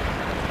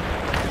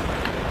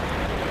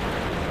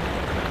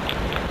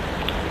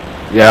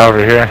 Yeah,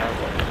 over here.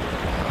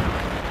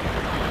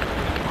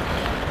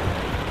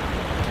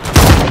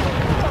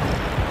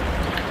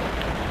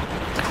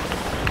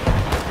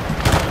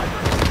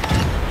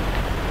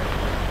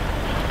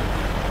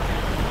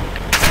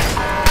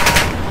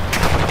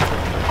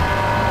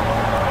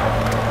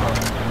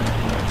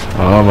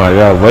 Oh my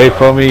god, wait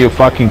for me, you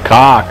fucking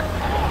cock.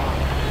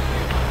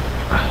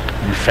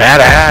 You fat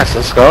ass.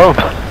 Let's go.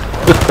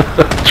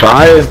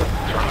 Try it.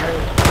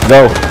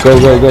 Go, go,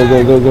 go, go,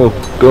 go, go,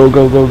 go. Go,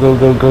 go, go, go,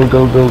 go, go,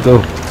 go, go,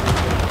 go.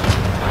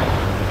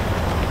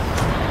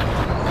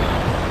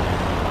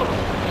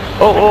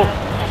 Oh,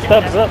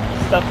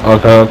 stop.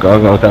 Okay, okay,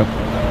 okay, okay.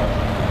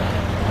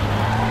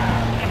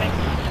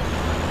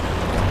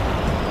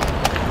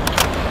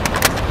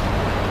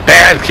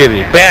 Bad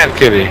kitty. Bad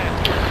kitty.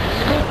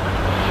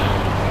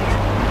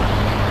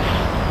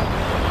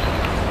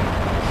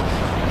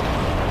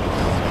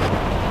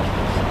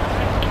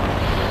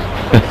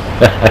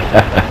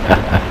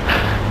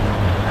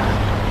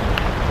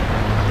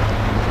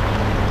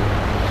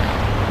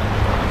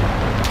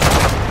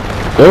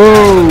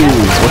 Oh,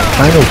 what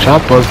kind of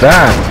shot was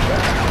that?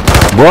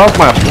 Broke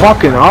my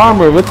fucking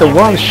armor with the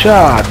one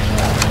shot.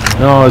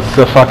 No, it's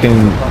the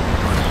fucking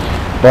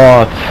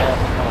bot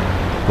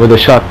with a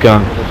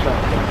shotgun.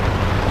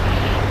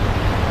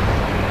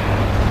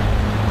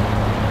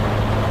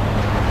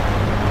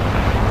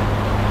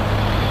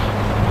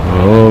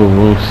 Oh,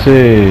 we'll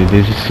see.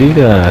 Did you see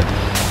that? I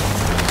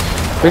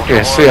think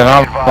you see an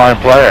online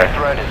player.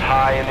 Threat is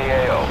high in the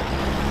AO.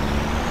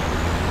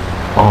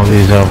 All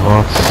these are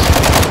bots.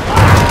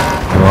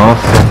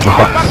 Lots of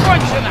bots.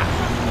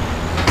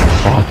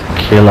 Bot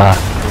killer.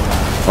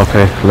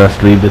 Okay, let's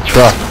leave the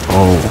truck.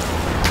 Oh.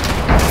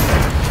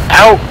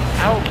 Ow!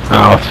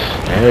 Out.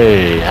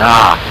 Hey,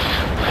 ah.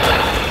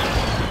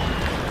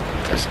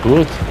 That's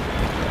good.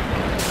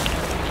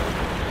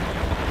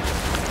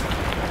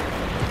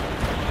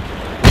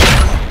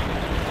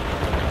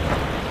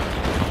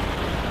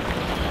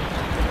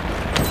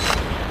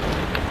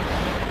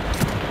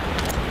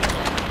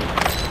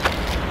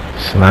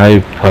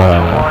 Sniper.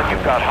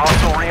 You've got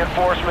hostile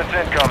reinforcements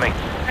incoming.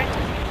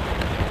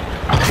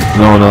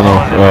 No.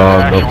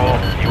 Actual, The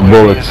UAV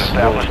bullets. is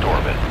established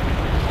orbit.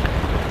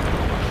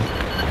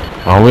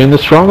 Are we in the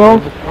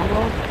stronghold?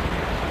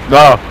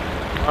 No,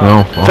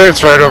 No. I think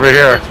it's right over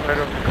here.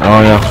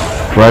 Oh yeah,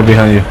 right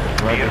behind you.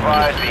 Be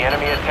advised, the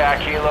enemy attack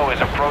helo is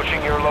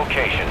approaching your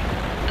location.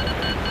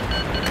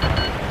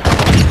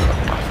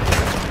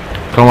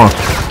 Come on.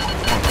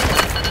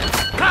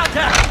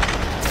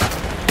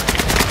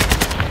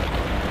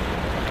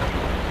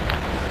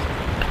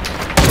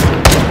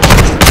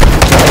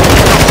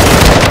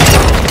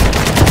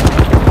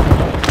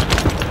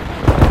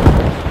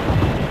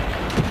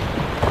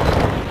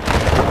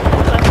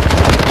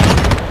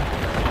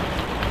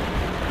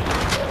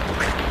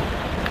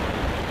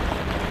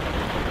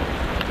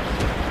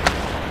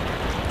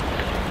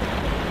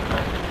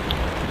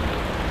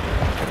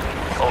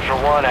 Ultra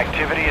One,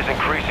 activity is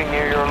increasing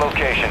near your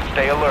location.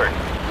 Stay alert.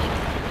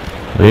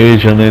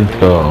 Legion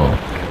info.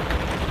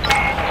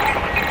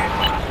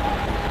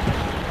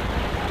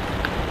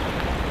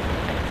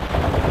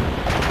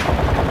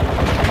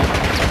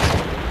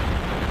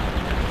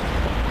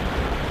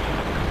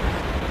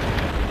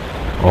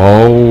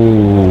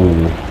 Oh,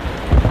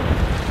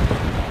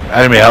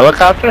 Enemy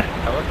helicopter?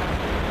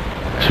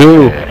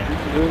 2.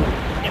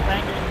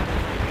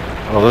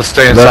 Well, let's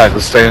stay inside.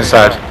 Let's stay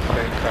inside.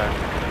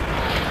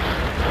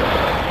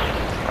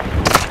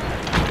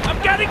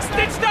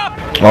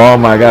 Oh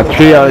my god,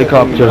 3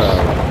 helicopters.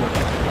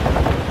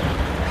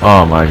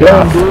 Oh my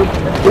god.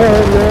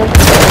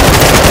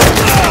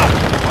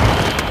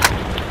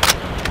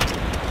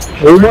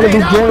 We want to be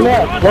joined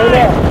up. Join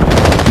up.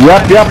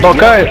 Yep,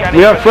 okay.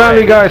 We are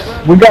friendly, guys.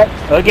 We got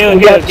Okay,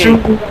 we got okay, two.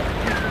 okay.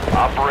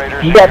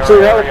 Operators We in got your two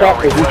area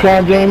helicopters. We request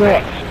trying to join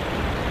up.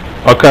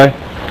 teammates. Okay.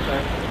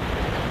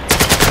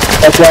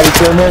 That's why we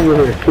came over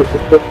here.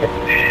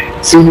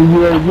 See the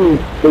UAV.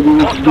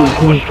 Hostile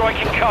force strike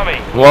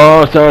incoming.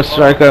 Whoa, so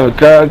striker.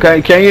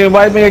 Can you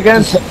invite me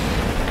again?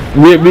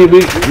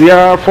 We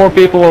are 4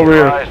 people over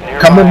here. Advised nearby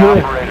Come in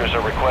here. Operators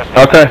are requesting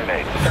Okay.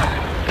 teammates.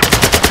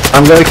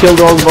 I'm gonna kill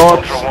those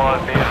bots. Ultra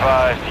One, be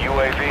advised,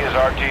 UAV is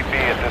RTB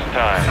at this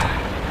time.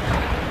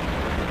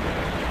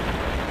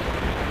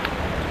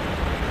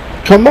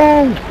 Come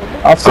on.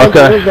 I'll see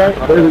Okay. you.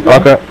 There we go.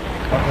 Okay.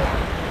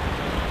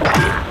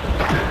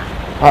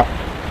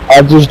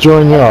 I'll just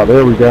join y'all.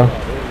 There we go.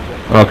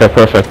 Okay,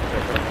 perfect.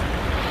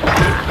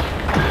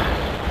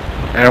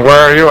 And where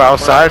are you?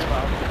 Outside?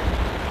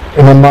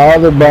 And then my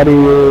other buddy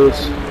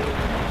is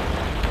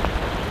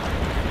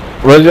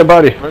Where's your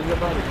buddy?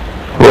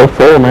 real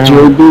full, man.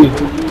 JB.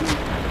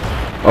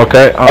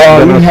 Okay, I'm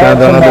gonna we have send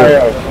somebody another.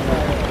 else.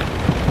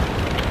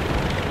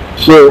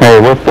 Shit. Hey,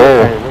 we're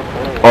full.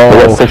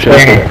 Oh,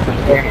 shit.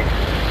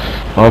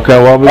 Okay,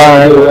 what we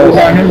gonna do We is...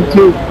 got him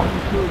too.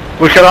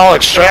 We can all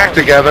extract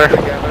together.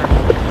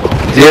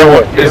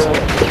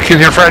 Can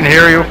your friend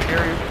hear you?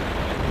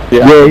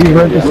 Yeah, he's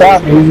right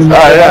beside me. He's in the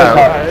yeah.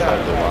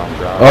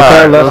 Okay,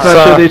 Alright, let's let's,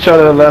 not shoot each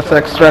other. Let's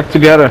extract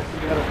together.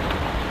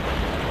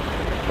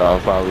 I'll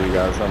follow you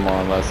guys. I'm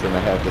on less than a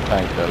half the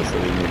tank though, so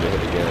we need to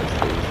hit a gas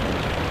station.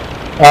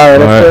 Alright,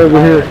 let's Alright. go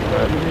over here.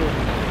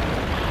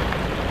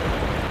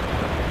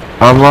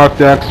 Unlock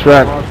the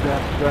extract.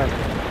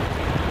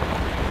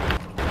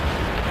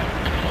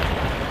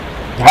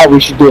 How we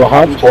should do a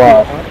hunt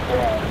squad.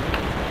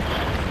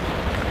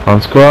 On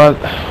squad.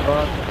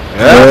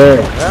 Yeah.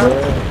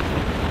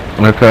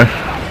 Okay.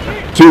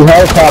 2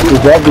 helicopters,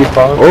 that'd be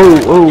fun. Ooh.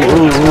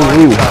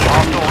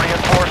 Hostile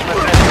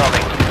reinforcements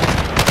incoming.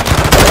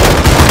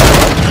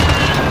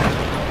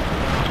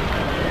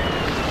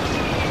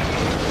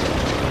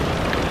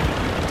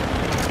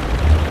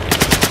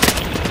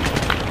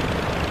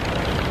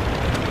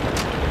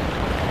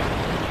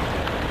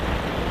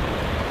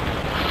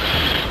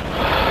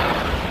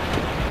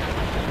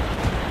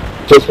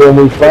 Just when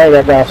we fight,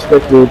 I gotta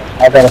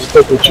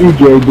stick with you,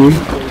 JB.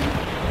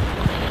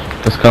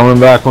 It's coming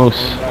back,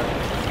 Moose.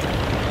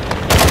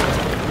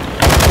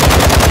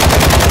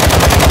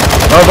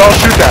 No, don't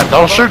shoot that.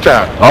 Don't shoot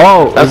that.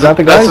 Oh, is that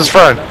the guy? That's his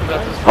friend.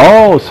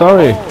 Oh,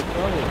 sorry.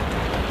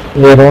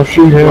 Yeah, don't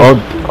shoot him. Oh,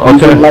 You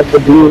okay. like the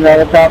blue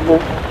helicopter?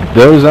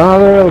 There's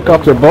another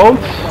helicopter boat.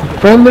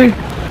 Friendly.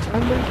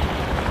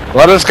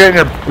 Let us get in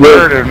your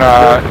bird and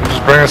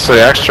just bring us to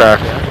the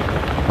extract.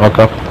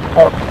 Okay.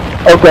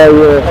 Okay,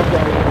 yeah.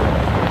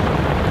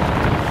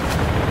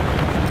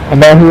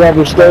 And then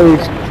whoever stays,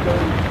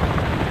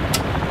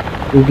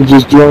 we can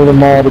just join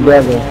them all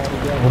together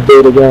and do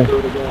it again.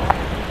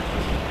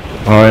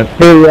 Alright.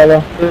 Here,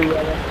 Yellow.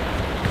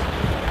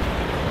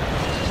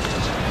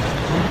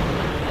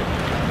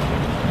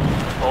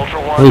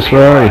 Ultra One, Who's be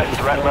where are you? advised,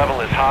 threat level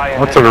is high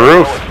and Up to the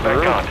roof.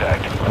 expect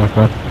contact.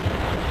 Okay.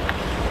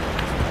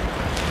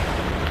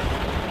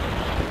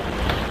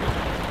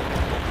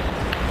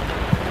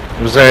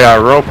 There's a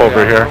rope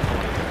over here.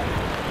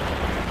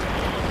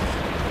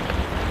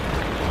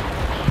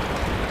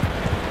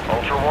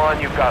 Ultra One,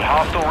 you've got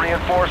hostile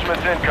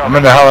reinforcements I'm incoming.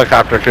 in the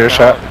helicopter, clear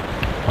shot.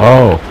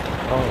 Oh.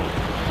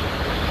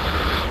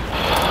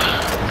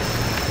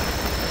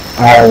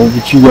 Alright, we'll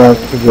get you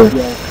guys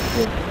together.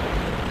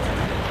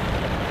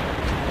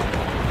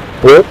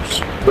 Whoops.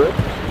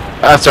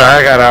 That's alright,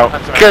 I got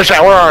out. Clear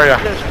shot, where are you?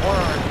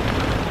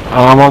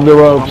 I'm on the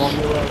ropes.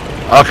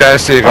 Okay, I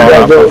see you I going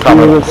gotta up. go I'm see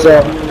coming. what's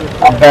up.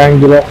 I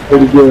banged it up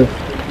pretty good.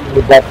 We're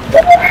about to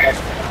die.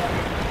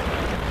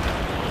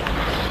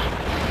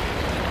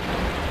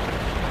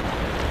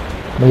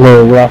 I'm a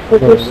little rough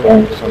with this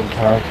thing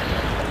sometimes.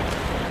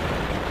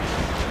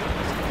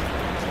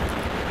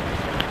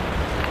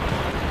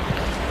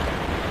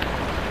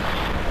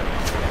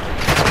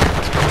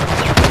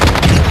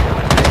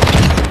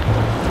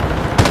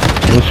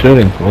 Who's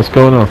shooting? What's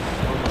going on?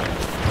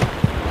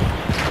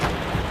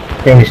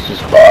 Finish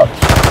this box.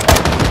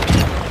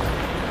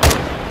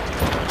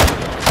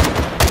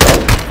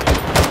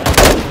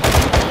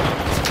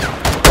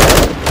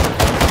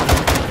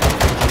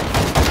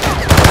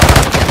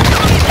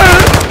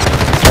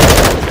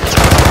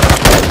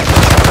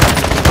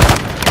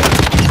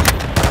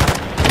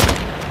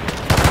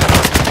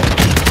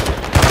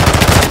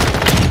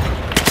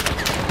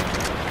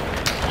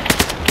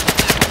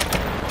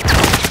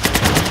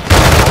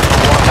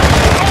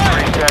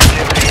 Increased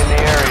activity in the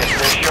area.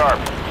 Stay sharp.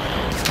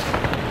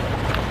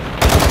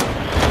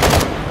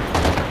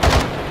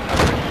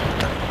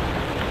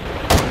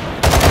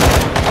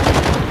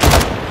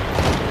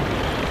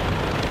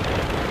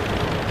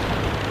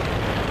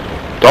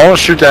 Don't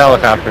shoot the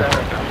helicopter.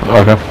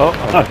 Okay.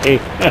 Oh, okay.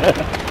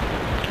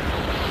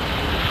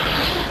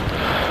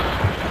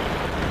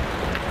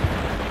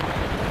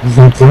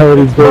 That's how it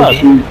is going to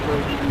shoot.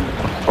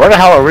 Where the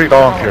hell are we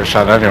going, clear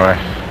shot, anyway?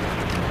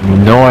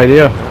 No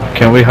idea.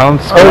 Can we hunt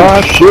Oh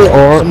squad shit!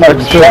 or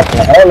Somebody extra? shot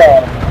the hell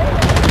out of me.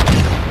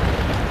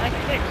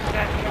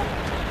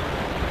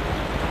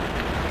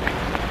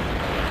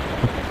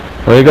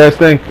 What do you guys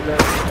think?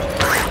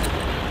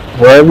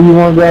 Wherever you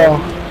want to go.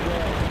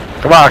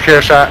 Come on, kill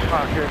shot.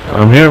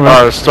 I'm here,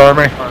 man. Oh,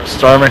 Stormy.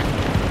 Stormy.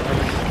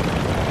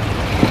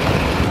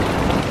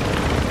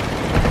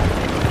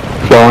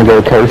 Y'all want to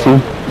go to Casey?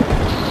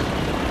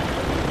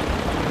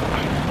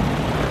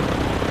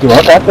 Do I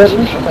got that?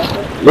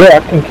 Yeah, I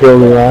can kill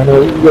the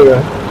rhino.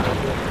 Yeah.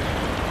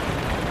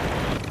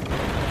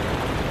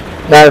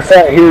 Matter of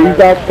fact, here, you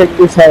guys take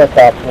this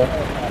helicopter.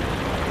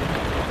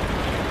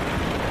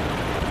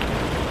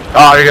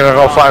 Oh, you're gonna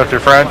go fly with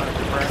your friend?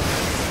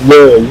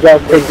 Yeah, you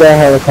gotta take that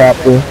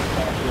helicopter.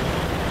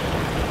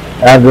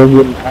 And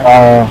then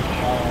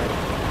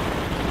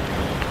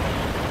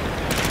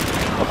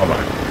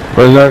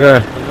Where's that guy?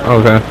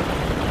 Okay.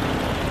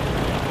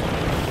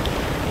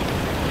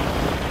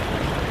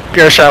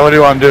 Kill shot, what do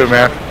you want to do,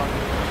 man?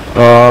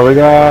 We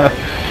got...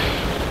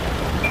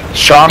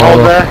 Stronghold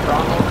Oh. there?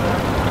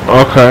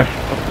 Okay.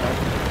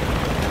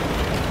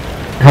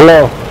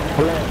 hello.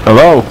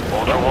 Hello?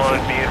 Ultra One,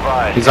 be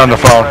advised. He's on the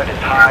phone. Threat is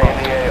high in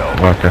the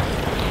AO. Okay.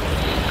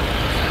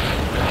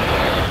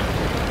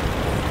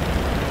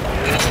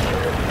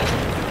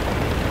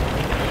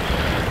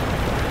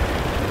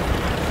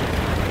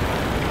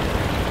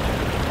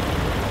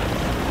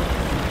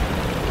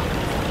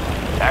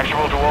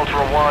 Actual to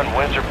Ultra One,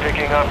 winds are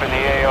picking up in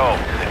the AO.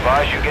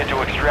 Advise you get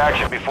to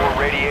extraction before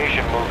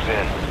radiation moves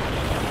in.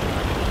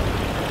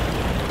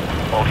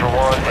 Ultra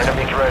One,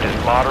 enemy threat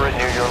is moderate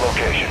near your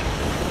location.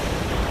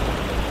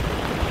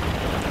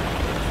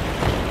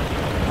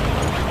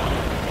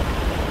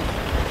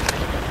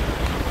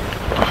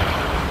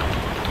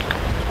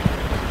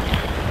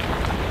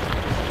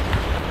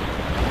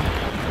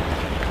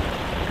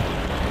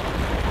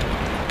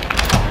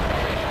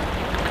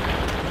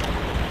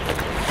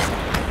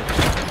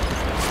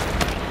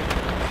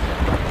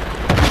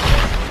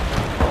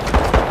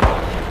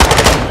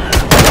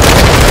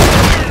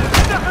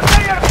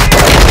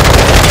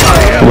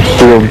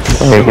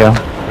 There you go.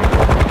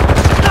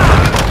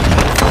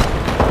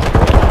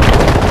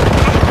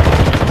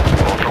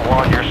 Ultra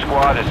One, your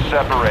squad is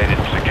separated.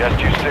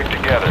 Suggest you stick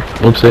together.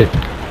 Whoopsie.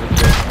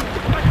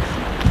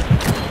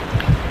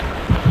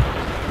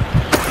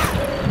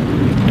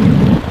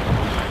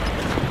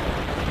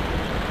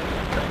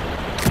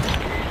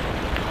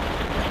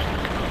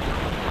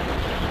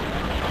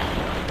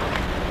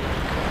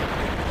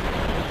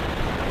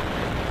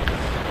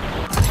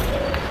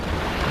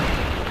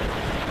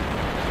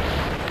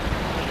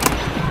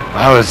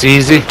 That was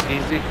easy.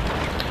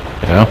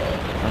 Yeah.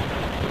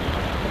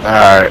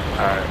 Alright.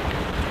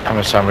 How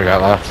much time we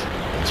got left?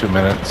 2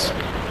 minutes.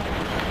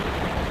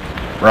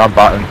 Wrong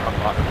button.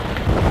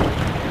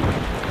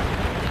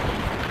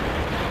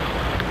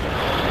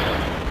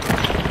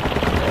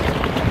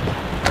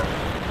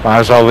 Might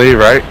as well leave,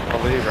 right?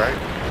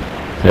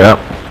 Yeah.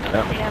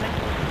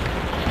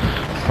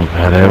 I've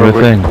had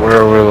everything.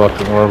 Where are we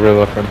looking? Where are we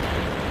looking?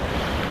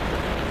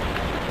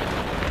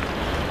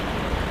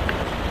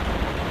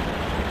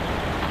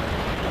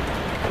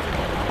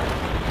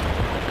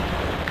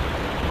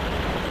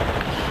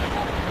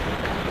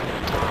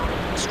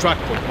 Struck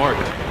point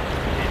marked.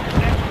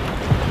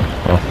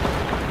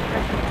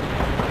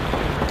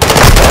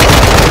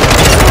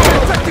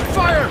 Effective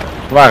fire!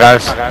 Come on,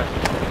 guys.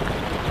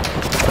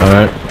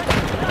 Alright.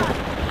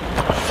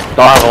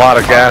 Don't have a lot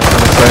of gas in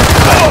this thing.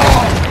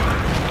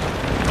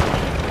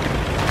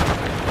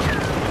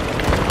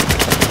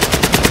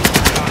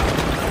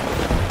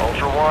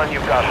 Ultra One,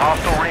 you've got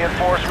hostile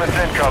reinforcements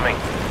incoming.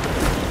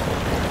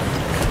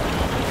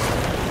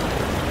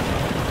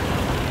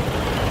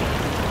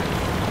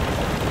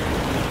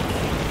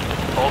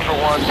 Ultra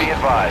One, be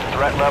advised.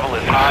 Threat level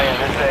is high in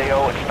this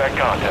AO. Expect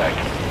contact.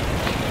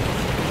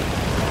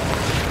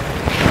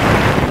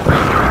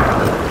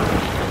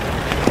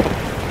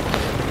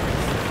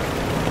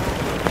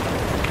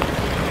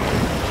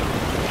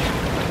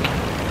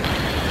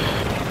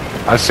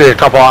 I see a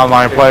couple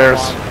online players.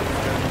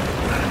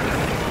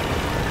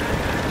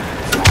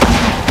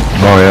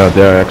 Oh yeah,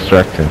 they're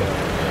extracting.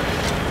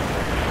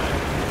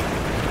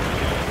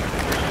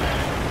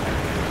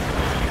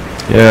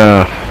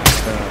 Yeah.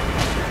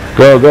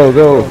 Go, go,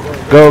 go.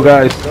 Go,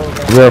 guys.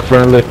 We're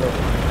friendly.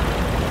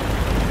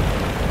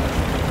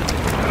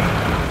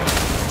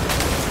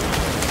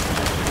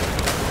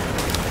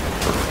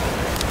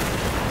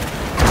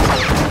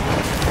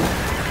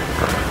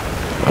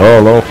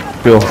 Oh, low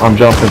fuel. I'm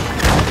jumping.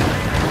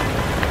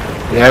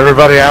 Yeah,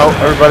 everybody out.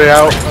 Everybody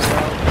out.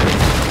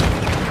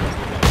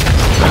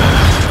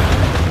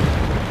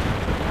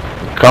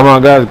 Come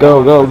on, guys.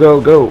 Go, go,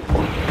 go, go.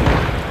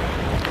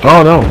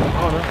 Oh, no.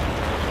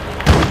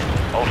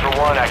 Ultra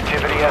One,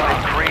 activity has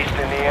increased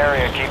in the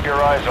area. Keep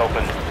your eyes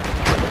open.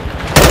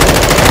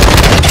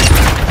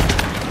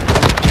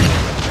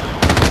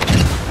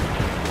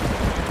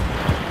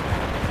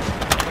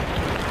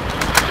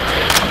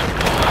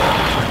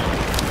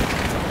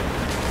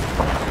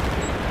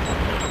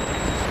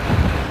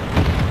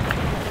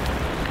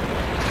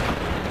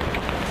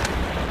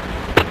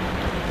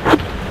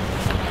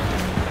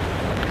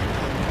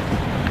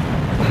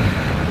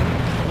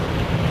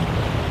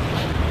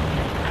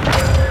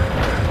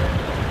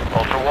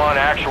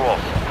 Actual.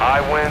 High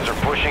winds are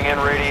pushing in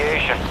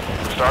radiation.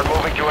 Start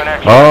moving to an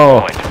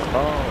extract point.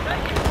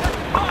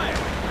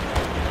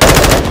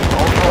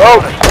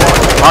 Oh!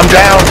 I'm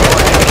down!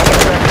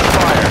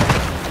 Fire.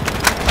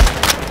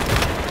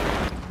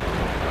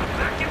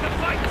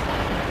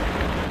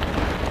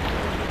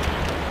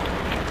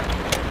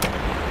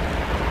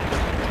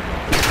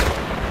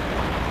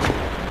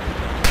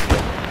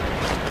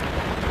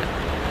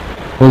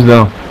 Who's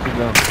down?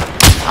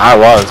 I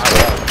was.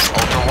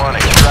 Ultra One,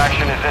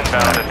 extraction is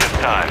inbound at this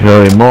time.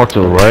 You're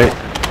immortal, right?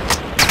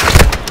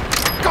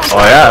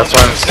 Oh yeah, that's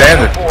what I'm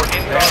standing.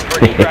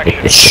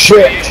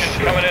 Shit.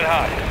 Coming in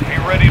hot. Be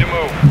ready to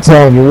move. I'm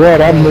telling you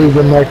what, I'm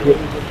moving like it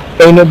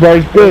ain't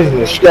nobody's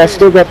business. You guys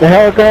still got the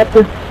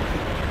helicopter?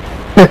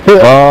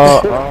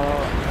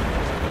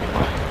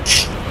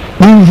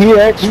 He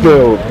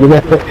exfilled, you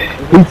know.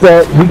 He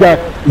thought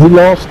he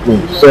lost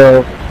him.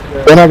 So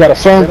then I got a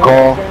phone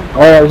call.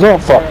 I was all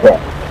fucked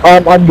up.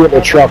 I'm getting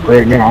a truck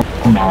right now.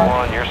 Come on.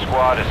 One, your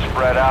squad is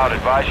spread out.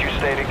 Advise you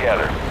stay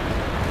together.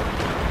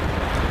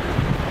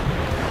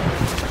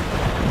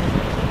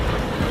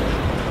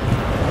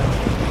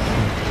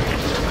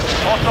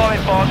 Hostile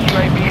advanced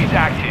UAV is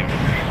active.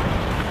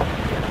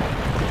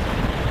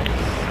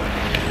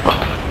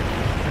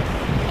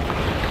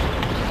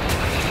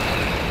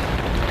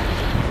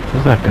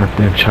 Where's that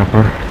goddamn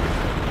chopper?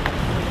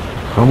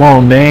 Come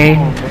on,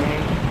 man.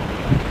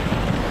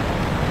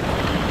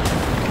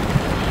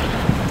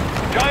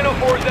 Dino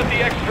 4 is at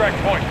the extract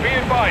point. Be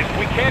advised,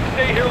 we can't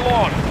stay here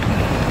long.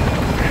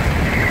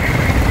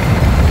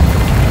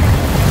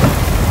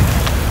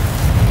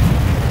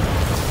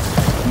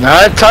 Now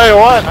I tell you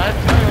what.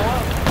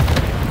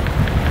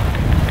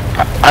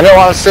 I didn't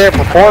want to say it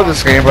before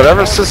this game, but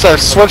ever since I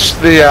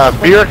switched the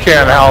beer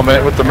can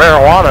helmet with the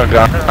marijuana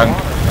gun,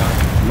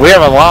 we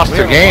haven't lost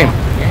a game.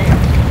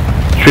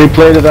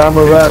 3-plated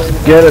armor vest.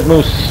 Get it,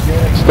 Moose.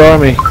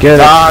 Stormy, get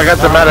it. I got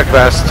the medic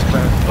vest.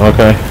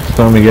 Okay,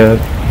 Stormy, get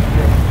it.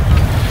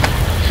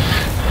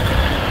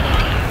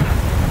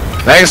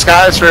 Thanks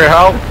guys for your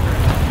help.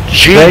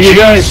 Thank you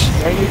guys.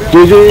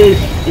 GG.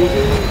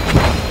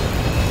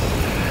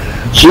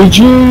 GG.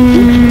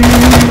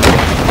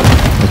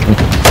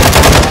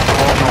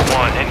 Ultra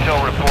One, intel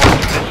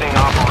reports missing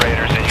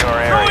operators in your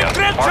area.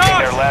 Marking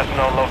their last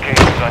known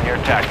locations on your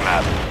TAC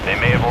map. They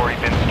may have already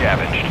been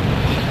scavenged.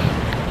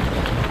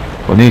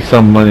 We need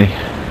some money.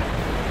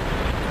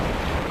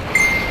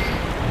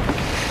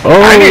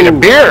 Oh, I need a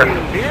beer.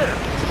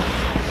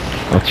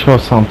 Let's show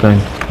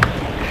something.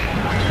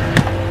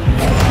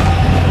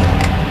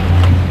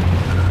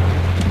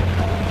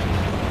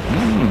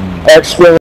 Exfil